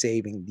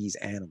saving these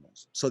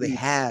animals. So they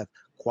have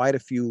quite a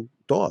few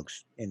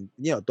dogs and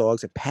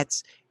dogs and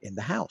pets in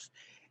the house,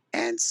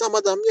 and some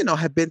of them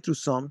have been through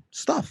some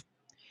stuff.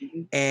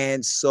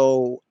 And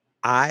so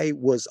I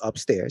was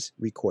upstairs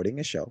recording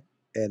a show,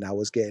 and I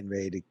was getting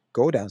ready to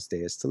go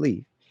downstairs to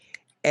leave,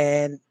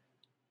 and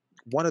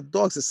one of the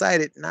dogs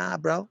decided, nah,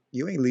 bro,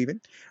 you ain't leaving.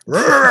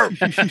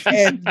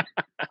 And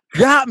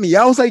got me.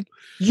 I was like,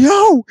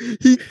 yo,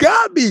 he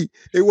got me.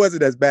 It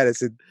wasn't as bad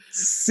as it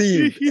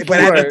seemed. But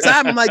at the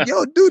time, I'm like,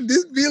 yo, dude, he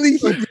really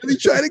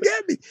trying to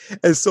get me.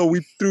 And so we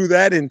threw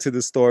that into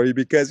the story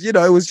because, it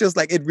was just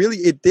like,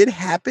 it did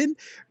happen.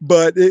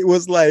 But it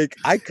was like,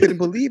 I couldn't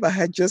believe I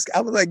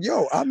was like,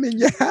 yo, I'm in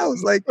your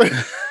house. Like, but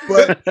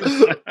it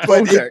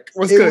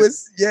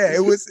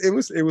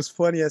was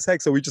funny as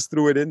heck. So we just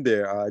threw it in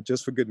there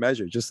just for good measure,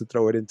 just to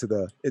throw it into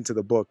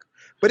the book.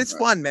 But it's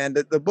fun, man.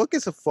 The book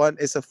is a fun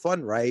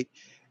write.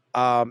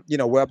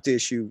 We're up to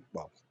issue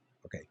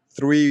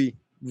 3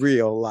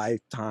 real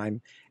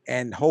lifetime,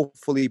 and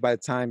hopefully by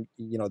the time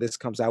this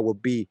comes out, we'll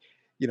be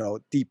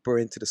deeper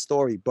into the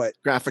story. But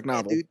graphic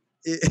novel.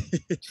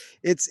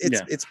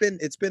 It's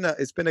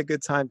been a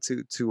good time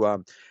to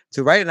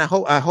write, and I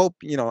hope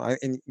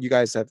and you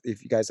guys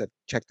if you guys have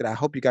checked it, I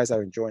hope you guys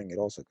are enjoying it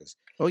also, because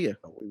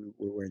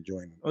we're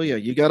enjoying. Oh yeah,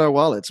 you got our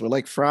wallets. We're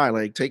like Fry,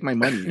 like take my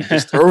money,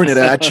 just throwing it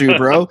at you,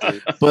 bro.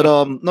 But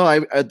no,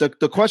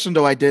 the question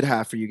though I did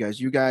have for you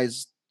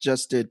guys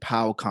just did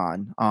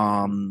PowCon,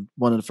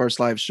 one of the first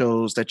live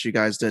shows that you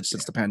guys did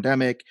since the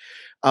pandemic,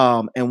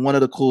 and one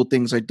of the cool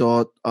things I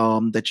thought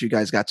that you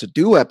guys got to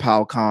do at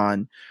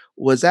PowCon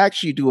was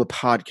actually do a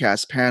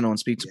podcast panel and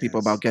speak to people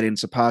about getting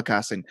into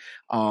podcasting.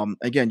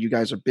 Again, you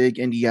guys are big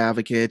indie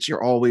advocates.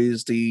 You're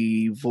always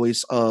the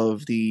voice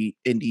of the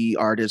indie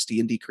artists, the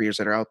indie creators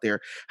that are out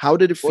there. How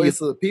did it feel?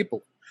 Voice of the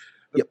people.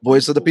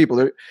 Voice of the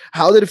people.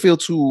 How did it feel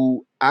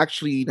to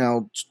actually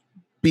now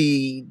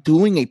be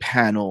doing a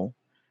panel,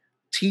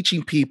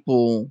 teaching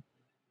people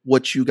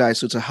what you guys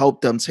do to help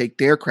them take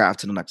their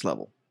craft to the next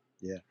level?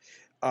 Yeah.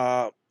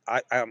 I'm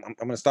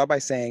going to start by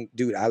saying,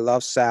 dude, I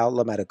love Sal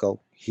Lamedico.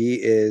 He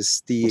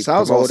is the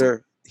promoter.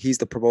 Awesome. He's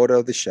the promoter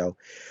of the show.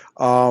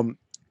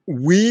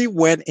 We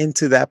went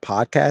into that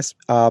podcast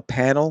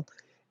panel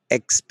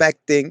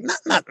expecting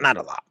not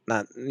a lot.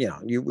 Not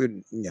you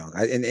would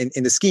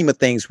in the scheme of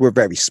things, we're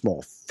very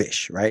small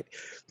fish, right?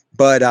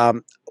 But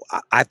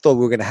I thought we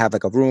were gonna have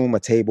like a room, a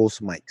table,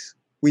 some mics.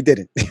 We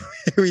didn't.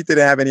 We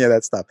didn't have any of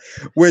that stuff.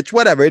 Which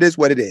whatever, it is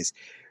what it is.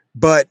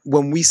 But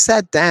when we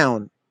sat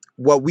down,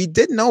 what we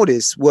did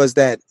notice was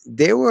that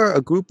there were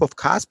a group of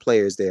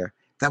cosplayers there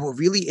that were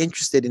really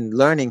interested in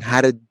learning how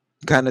to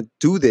kind of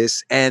do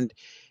this, and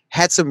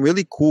had some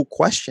really cool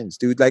questions,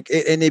 dude. Like,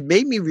 and it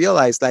made me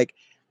realize like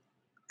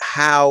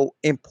how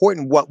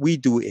important what we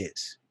do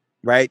is,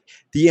 right?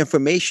 The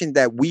information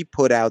that we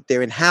put out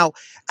there, and how,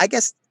 I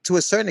guess to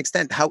a certain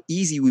extent, how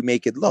easy we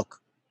make it look,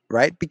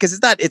 right? Because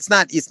it's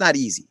not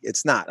easy.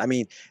 It's not. I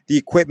mean, the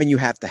equipment you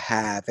have to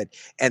have,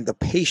 and the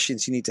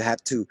patience you need to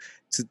have to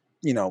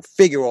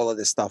figure all of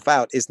this stuff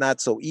out is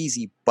not so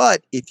easy.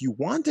 But if you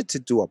wanted to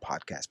do a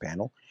podcast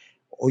panel,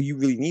 all you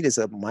really need is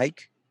a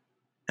mic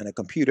and a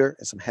computer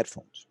and some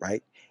headphones,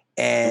 right?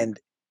 And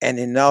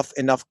enough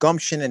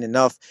gumption and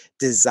enough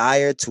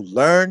desire to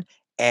learn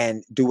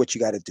and do what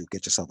you got to do.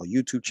 Get yourself a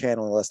YouTube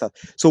channel and all that stuff.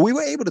 So we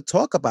were able to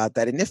talk about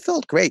that, and it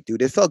felt great,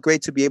 dude. It felt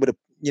great to be able to,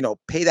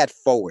 pay that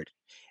forward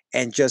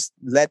and just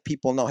let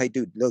people know, hey,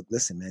 dude, look,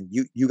 listen, man,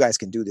 you guys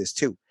can do this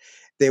too.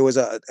 There was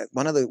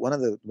one of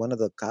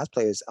the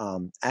cosplayers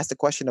asked a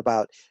question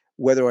about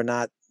whether or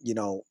not, you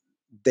know,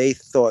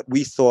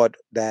 we thought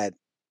that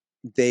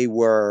they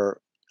were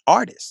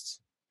artists.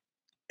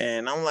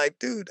 And I'm like,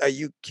 dude, are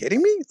you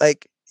kidding me?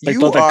 Like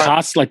thought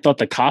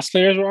the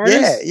cosplayers were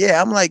artists?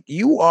 Yeah. I'm like,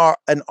 you are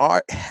an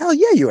art. Hell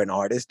yeah, you're an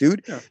artist,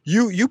 dude. Yeah.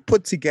 You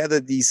put together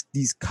these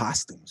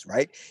costumes,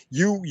 right?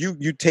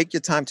 You take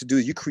your time to do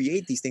it. You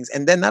create these things.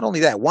 And then not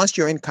only that, once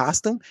you're in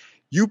costume,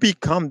 you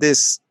become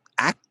this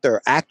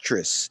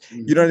actress.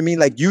 Mm-hmm. You know what I mean?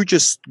 Like you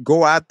just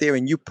go out there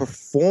and you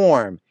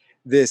perform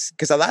this,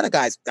 because a lot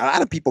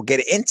of people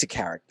get into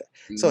character.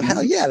 So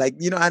hell yeah, like,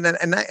 you know,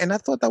 and I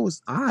thought that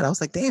was odd. I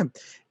was like, damn,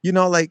 you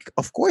know, like,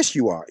 of course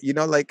you are, you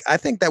know, like, I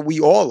think that we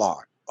all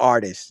are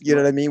artists, you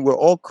know what I mean? We're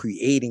all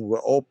creating, we're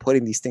all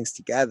putting these things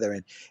together.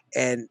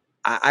 And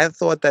I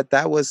thought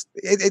that was,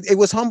 it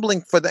was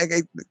humbling for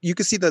you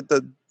could see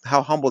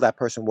how humble that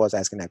person was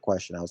asking that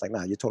question. I was like,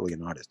 nah, you're totally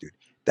an artist, dude.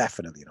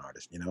 Definitely an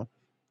artist, you know?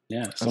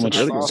 Yeah,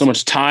 so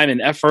much time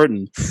and effort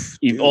and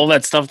all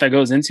that stuff that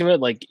goes into it.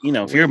 Like, you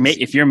know, if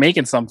you're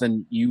making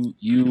something,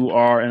 you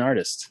are an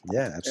artist.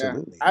 Yeah,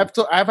 absolutely. Yeah.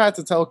 I've had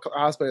to tell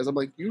cosplayers, I'm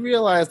like, you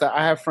realize that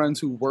I have friends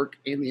who work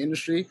in the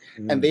industry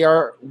and they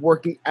are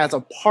working as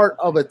a part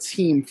of a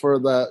team for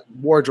the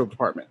wardrobe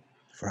department.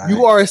 Right.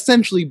 You are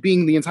essentially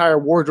being the entire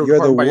wardrobe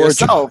department by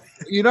yourself.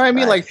 You know what I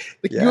mean? Right.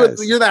 Like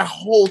you're that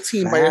whole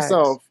team by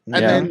yourself.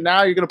 And then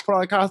now you're gonna put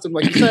on a costume,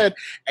 like you said,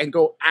 and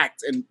go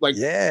act and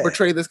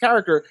portray this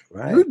character.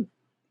 Right.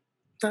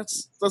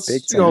 That's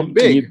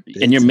big.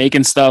 And you're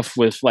making stuff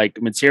with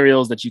like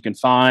materials that you can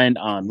find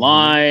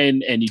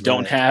online, and you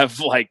don't have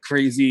like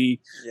crazy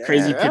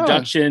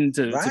production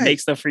to make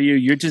stuff for you.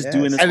 You're just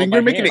doing this. And then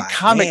you're making it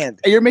comic. And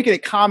you're making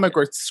it comic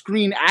or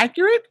screen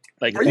accurate.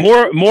 Like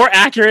more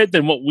accurate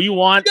than what we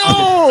want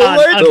on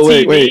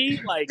TV.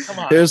 Wait. Like, come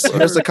on. Here's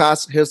the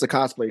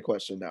cosplay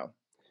question now.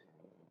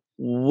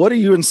 What are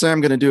you and Sam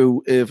gonna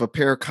do if a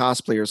pair of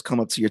cosplayers come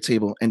up to your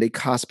table and they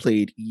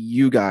cosplayed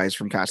you guys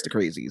from Cast the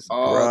Crazies?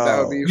 Oh, bro,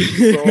 that would be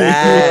so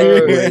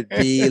good. Would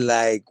be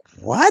like,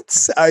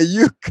 what are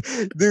you,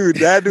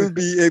 dude?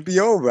 It'd be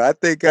over. I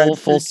think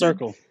full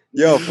circle.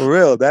 Yo, for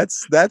real,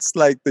 that's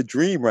like the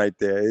dream right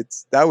there.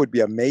 That would be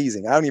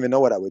amazing. I don't even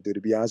know what I would do,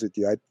 to be honest with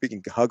you. I'd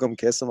freaking hug them,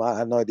 kiss them. I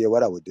have no idea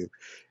what I would do.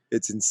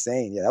 It's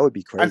insane. Yeah, that would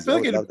be crazy. I feel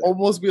like it'd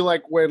almost be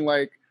like when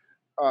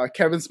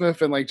Kevin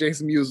Smith and like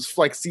Jason Mewes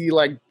like see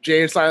like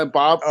Jay and Silent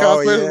Bob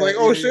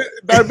cosplay, shit,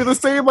 that'd be the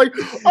same. Like,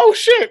 oh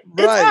shit,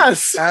 it's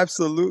us.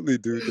 Absolutely,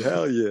 dude.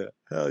 Hell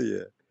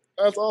yeah.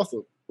 That's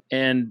awesome.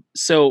 And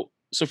so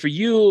for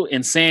you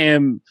and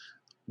Sam,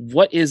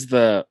 what's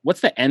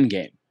the end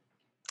game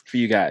for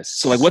you guys?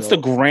 So like, what's the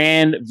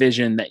grand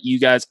vision that you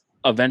guys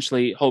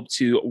eventually hope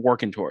to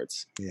working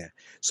towards? Yeah.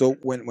 So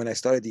when I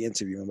started the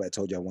interview, remember I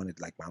told you I wanted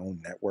like my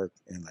own network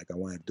and like I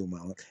wanted to do my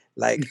own,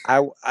 like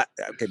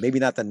okay, maybe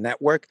not the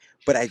network,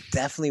 but I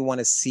definitely want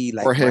to see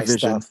like my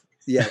stuff.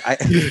 Yeah, I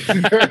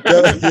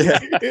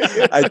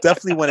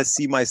definitely want to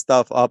see my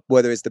stuff up,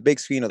 whether it's the big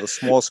screen or the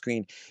small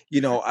screen, you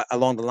know,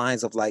 along the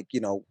lines of like,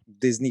 you know,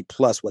 Disney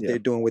Plus, what they're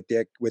doing with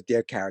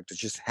their characters,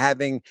 just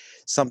having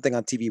something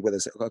on TV, whether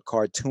it's a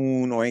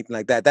cartoon or anything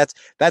like that.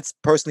 That's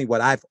personally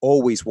what I've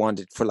always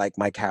wanted for like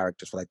my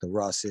characters, for like the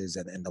Russes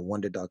and the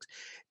Wonder Ducks.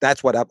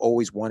 That's what I've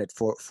always wanted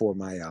for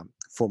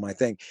my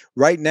thing.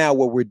 Right now,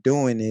 what we're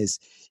doing is,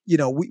 you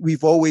know,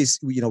 we've always,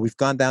 you know, we've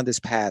gone down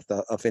this path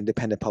of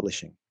independent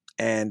publishing.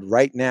 And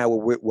right now,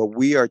 what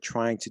we are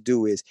trying to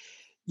do is,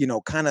 you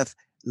know, kind of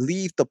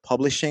leave the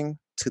publishing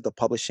to the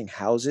publishing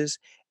houses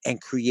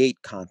and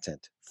create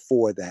content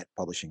for that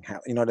publishing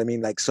house. You know what I mean?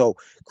 Like, so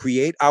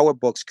create our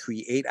books,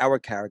 create our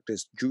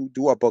characters,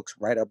 do our books,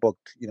 write our book,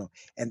 you know,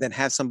 and then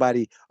have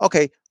somebody,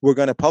 okay, we're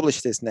going to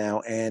publish this now.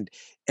 And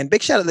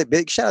big shout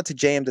out to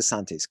J.M.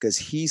 DeSantis, because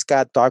he's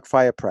got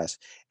Darkfire Press,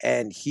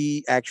 and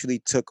he actually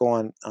took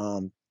on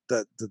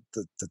the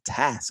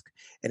task,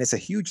 and it's a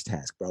huge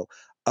task, bro,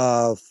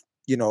 of,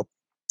 you know,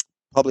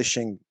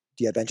 publishing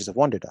The Adventures of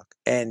Wonder Duck.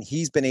 And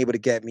he's been able to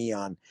get me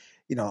on,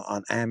 you know,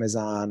 on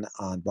Amazon,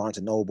 on Barnes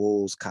and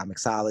Nobles,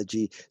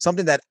 Comixology,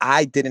 something that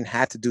I didn't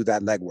have to do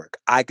that legwork.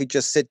 I could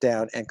just sit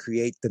down and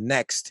create the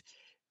next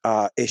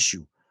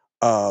issue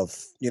of,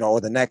 you know,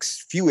 or the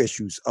next few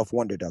issues of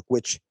Wonder Duck,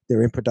 which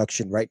they're in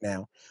production right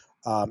now.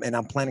 And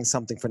I'm planning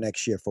something for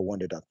next year for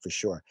Wonder Duck for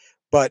sure.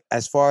 But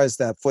as far as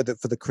that for the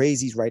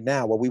Crazies right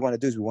now, what we want to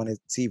do is we want to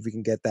see if we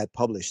can get that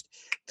published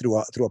through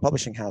a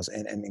publishing house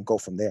and go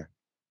from there.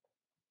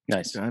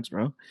 Nice, thanks,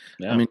 bro.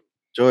 Yeah. I mean,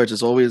 George,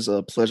 it's always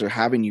a pleasure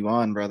having you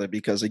on, brother.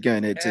 Because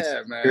again,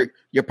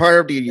 you're part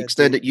of the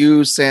extended.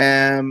 You,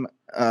 Sam,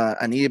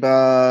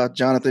 Aniba,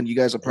 Jonathan, you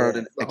guys are part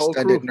of the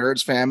extended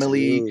Nerds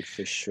family. Dude,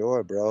 for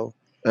sure, bro.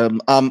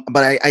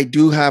 But I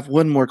do have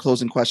one more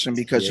closing question,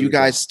 because you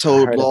guys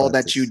told Law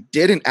that you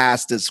didn't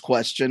ask this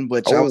question,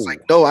 which I was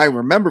like, no, I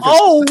remember.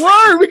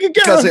 Word, we can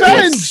get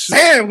revenge.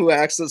 Sam who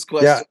asked this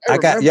question.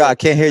 Yeah, I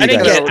can't hear you. I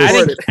didn't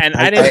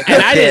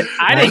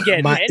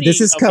get any. This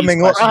is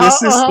coming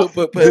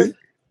on.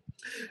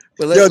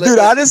 Dude,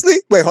 honestly,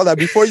 wait, hold on.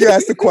 Before you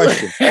ask the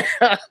question,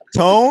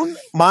 Tone,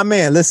 my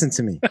man, listen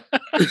to me.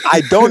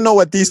 I don't know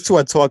what these two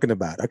are talking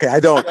about. Okay, I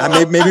don't.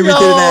 Maybe we didn't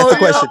ask the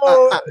question.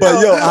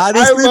 But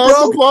honestly,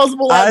 bro,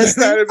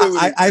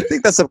 I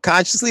think that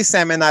subconsciously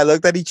Sam and I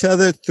looked at each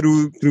other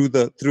through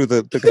the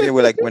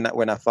we're like,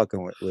 we're not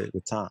fucking with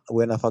Tom.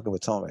 We're not fucking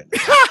with Tone right now.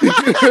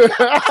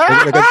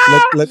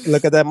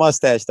 look at that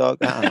mustache, dog.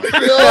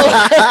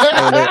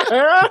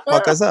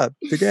 Fuck us up.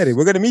 Forget it.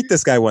 We're gonna meet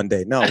this guy one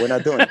day. No, we're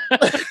not doing it.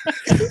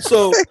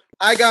 So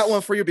I got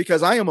one for you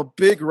because I am a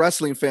big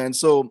wrestling fan.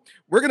 So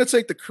we're gonna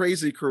take the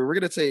crazy crew. We're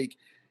gonna take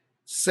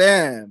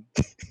Sam,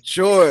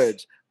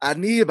 George,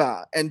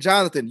 Aniba, and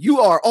Jonathan. You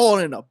are all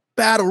in a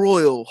battle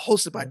royal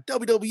hosted by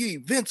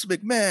WWE, Vince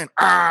McMahon.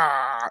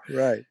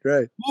 Right.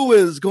 Who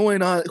is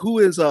going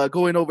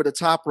over the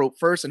top rope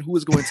first, and who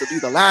is going to be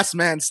the last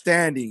man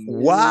standing?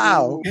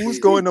 Wow. Who's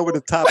going over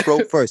the top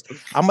rope first?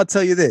 I'm gonna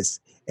tell you this,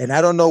 and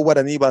I don't know what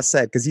Aniba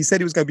said because he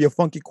said it was gonna be a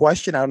funky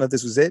question. I don't know if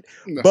this was it,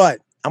 but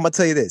I'm gonna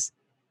tell you this.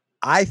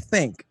 I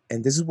think,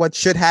 and this is what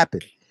should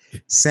happen,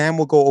 Sam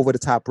will go over the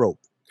top rope.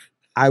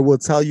 I will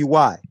tell you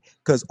why.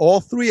 Because all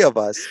three of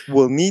us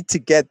will need to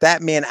get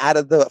that man out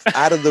of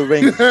the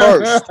ring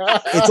first.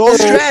 It's all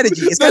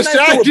strategy. It's got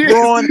nothing to do with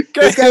brawn.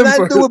 It's got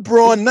nothing to do with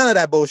brawn. None of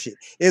that bullshit.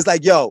 It's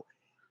like, yo,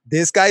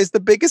 this guy is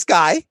the biggest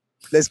guy.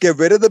 Let's get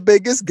rid of the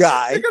biggest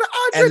guy.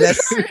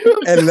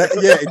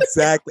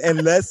 Exactly.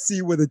 And let's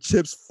see where the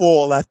chips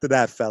fall after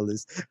that,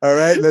 fellas. All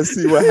right, let's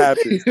see what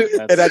happens.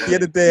 And at the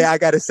end of the day, I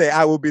gotta say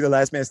I will be the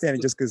last man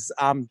standing just because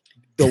I'm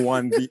the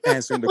one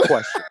answering the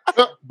question.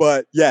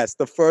 But yes,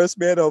 the first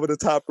man over the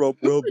top rope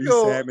will be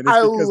Sam. And it's I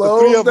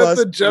love that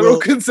the general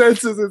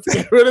consensus is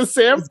get rid of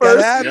Sam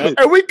first.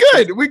 And we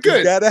good.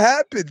 It's gotta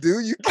happen,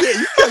 dude. You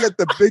can't let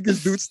the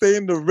biggest dude stay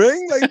in the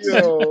ring. Like,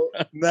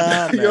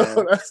 man.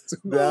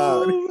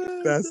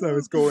 That's how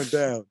it's going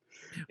down.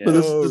 Yeah.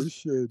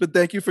 But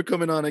thank you for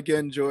coming on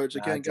again, George.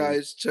 Again,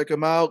 guys, check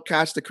him out.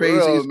 Catch the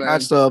Crazies.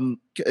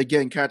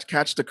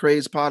 Catch the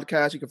Craze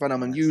podcast. You can find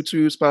them on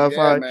YouTube,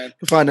 Spotify. You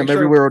can find them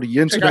everywhere on the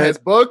internet. Check out his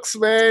books,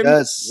 man.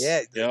 Yes.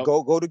 Yeah. Yep.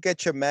 Go to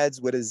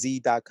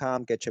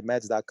getyourmeds.com,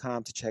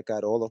 getyourmeds.com to check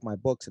out all of my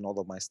books and all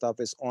of my stuff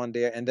is on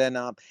there. And then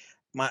I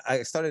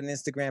started an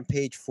Instagram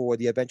page for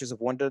the Adventures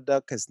of Wonder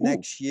Duck because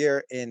next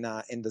year in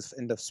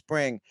the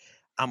spring,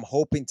 I'm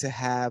hoping to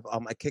have a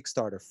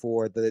Kickstarter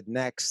for the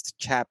next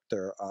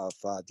chapter of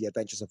the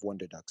Adventures of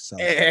Wonder Duck. So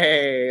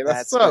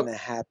that's going to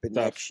happen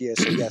next year.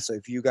 So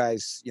if you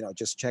guys,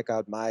 just check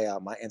out my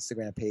my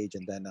Instagram page,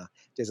 and then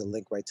there's a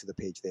link right to the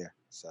page there.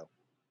 So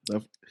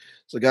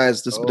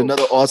guys, this has been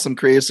another awesome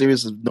creative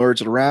series of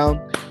Nerds Around.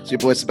 It's your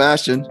boy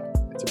Sebastian.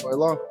 It's your boy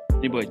Long.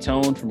 Your boy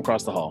Tone from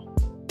across the hall.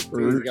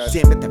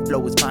 Damn it, that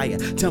flow is fire.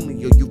 Tell me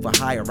you're you for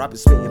hire. I've been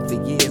spitting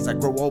for years. I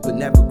grow old but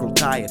never grow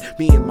tired.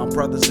 Me and my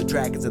brothers are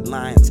dragons and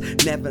lions.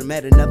 Never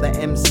met another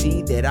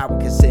MC that I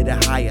would consider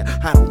higher.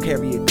 I don't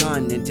carry a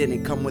gun and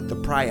didn't come with the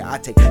prior. I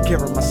take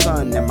care of my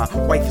son and my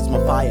wife is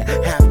my fire.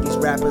 Half of these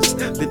rappers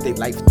live their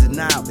life in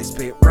denial. They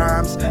spit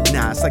rhymes.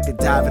 Nah, it's like they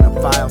dive in a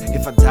file.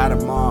 If I die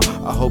tomorrow,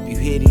 I hope you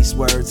hear these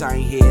words. I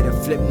ain't here to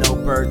flip no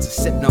birds or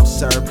sip no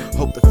syrup.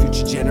 Hope the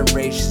future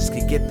generations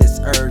can get this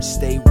urge.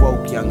 Stay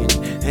woke,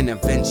 youngin', and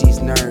avenge these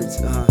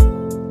nerds.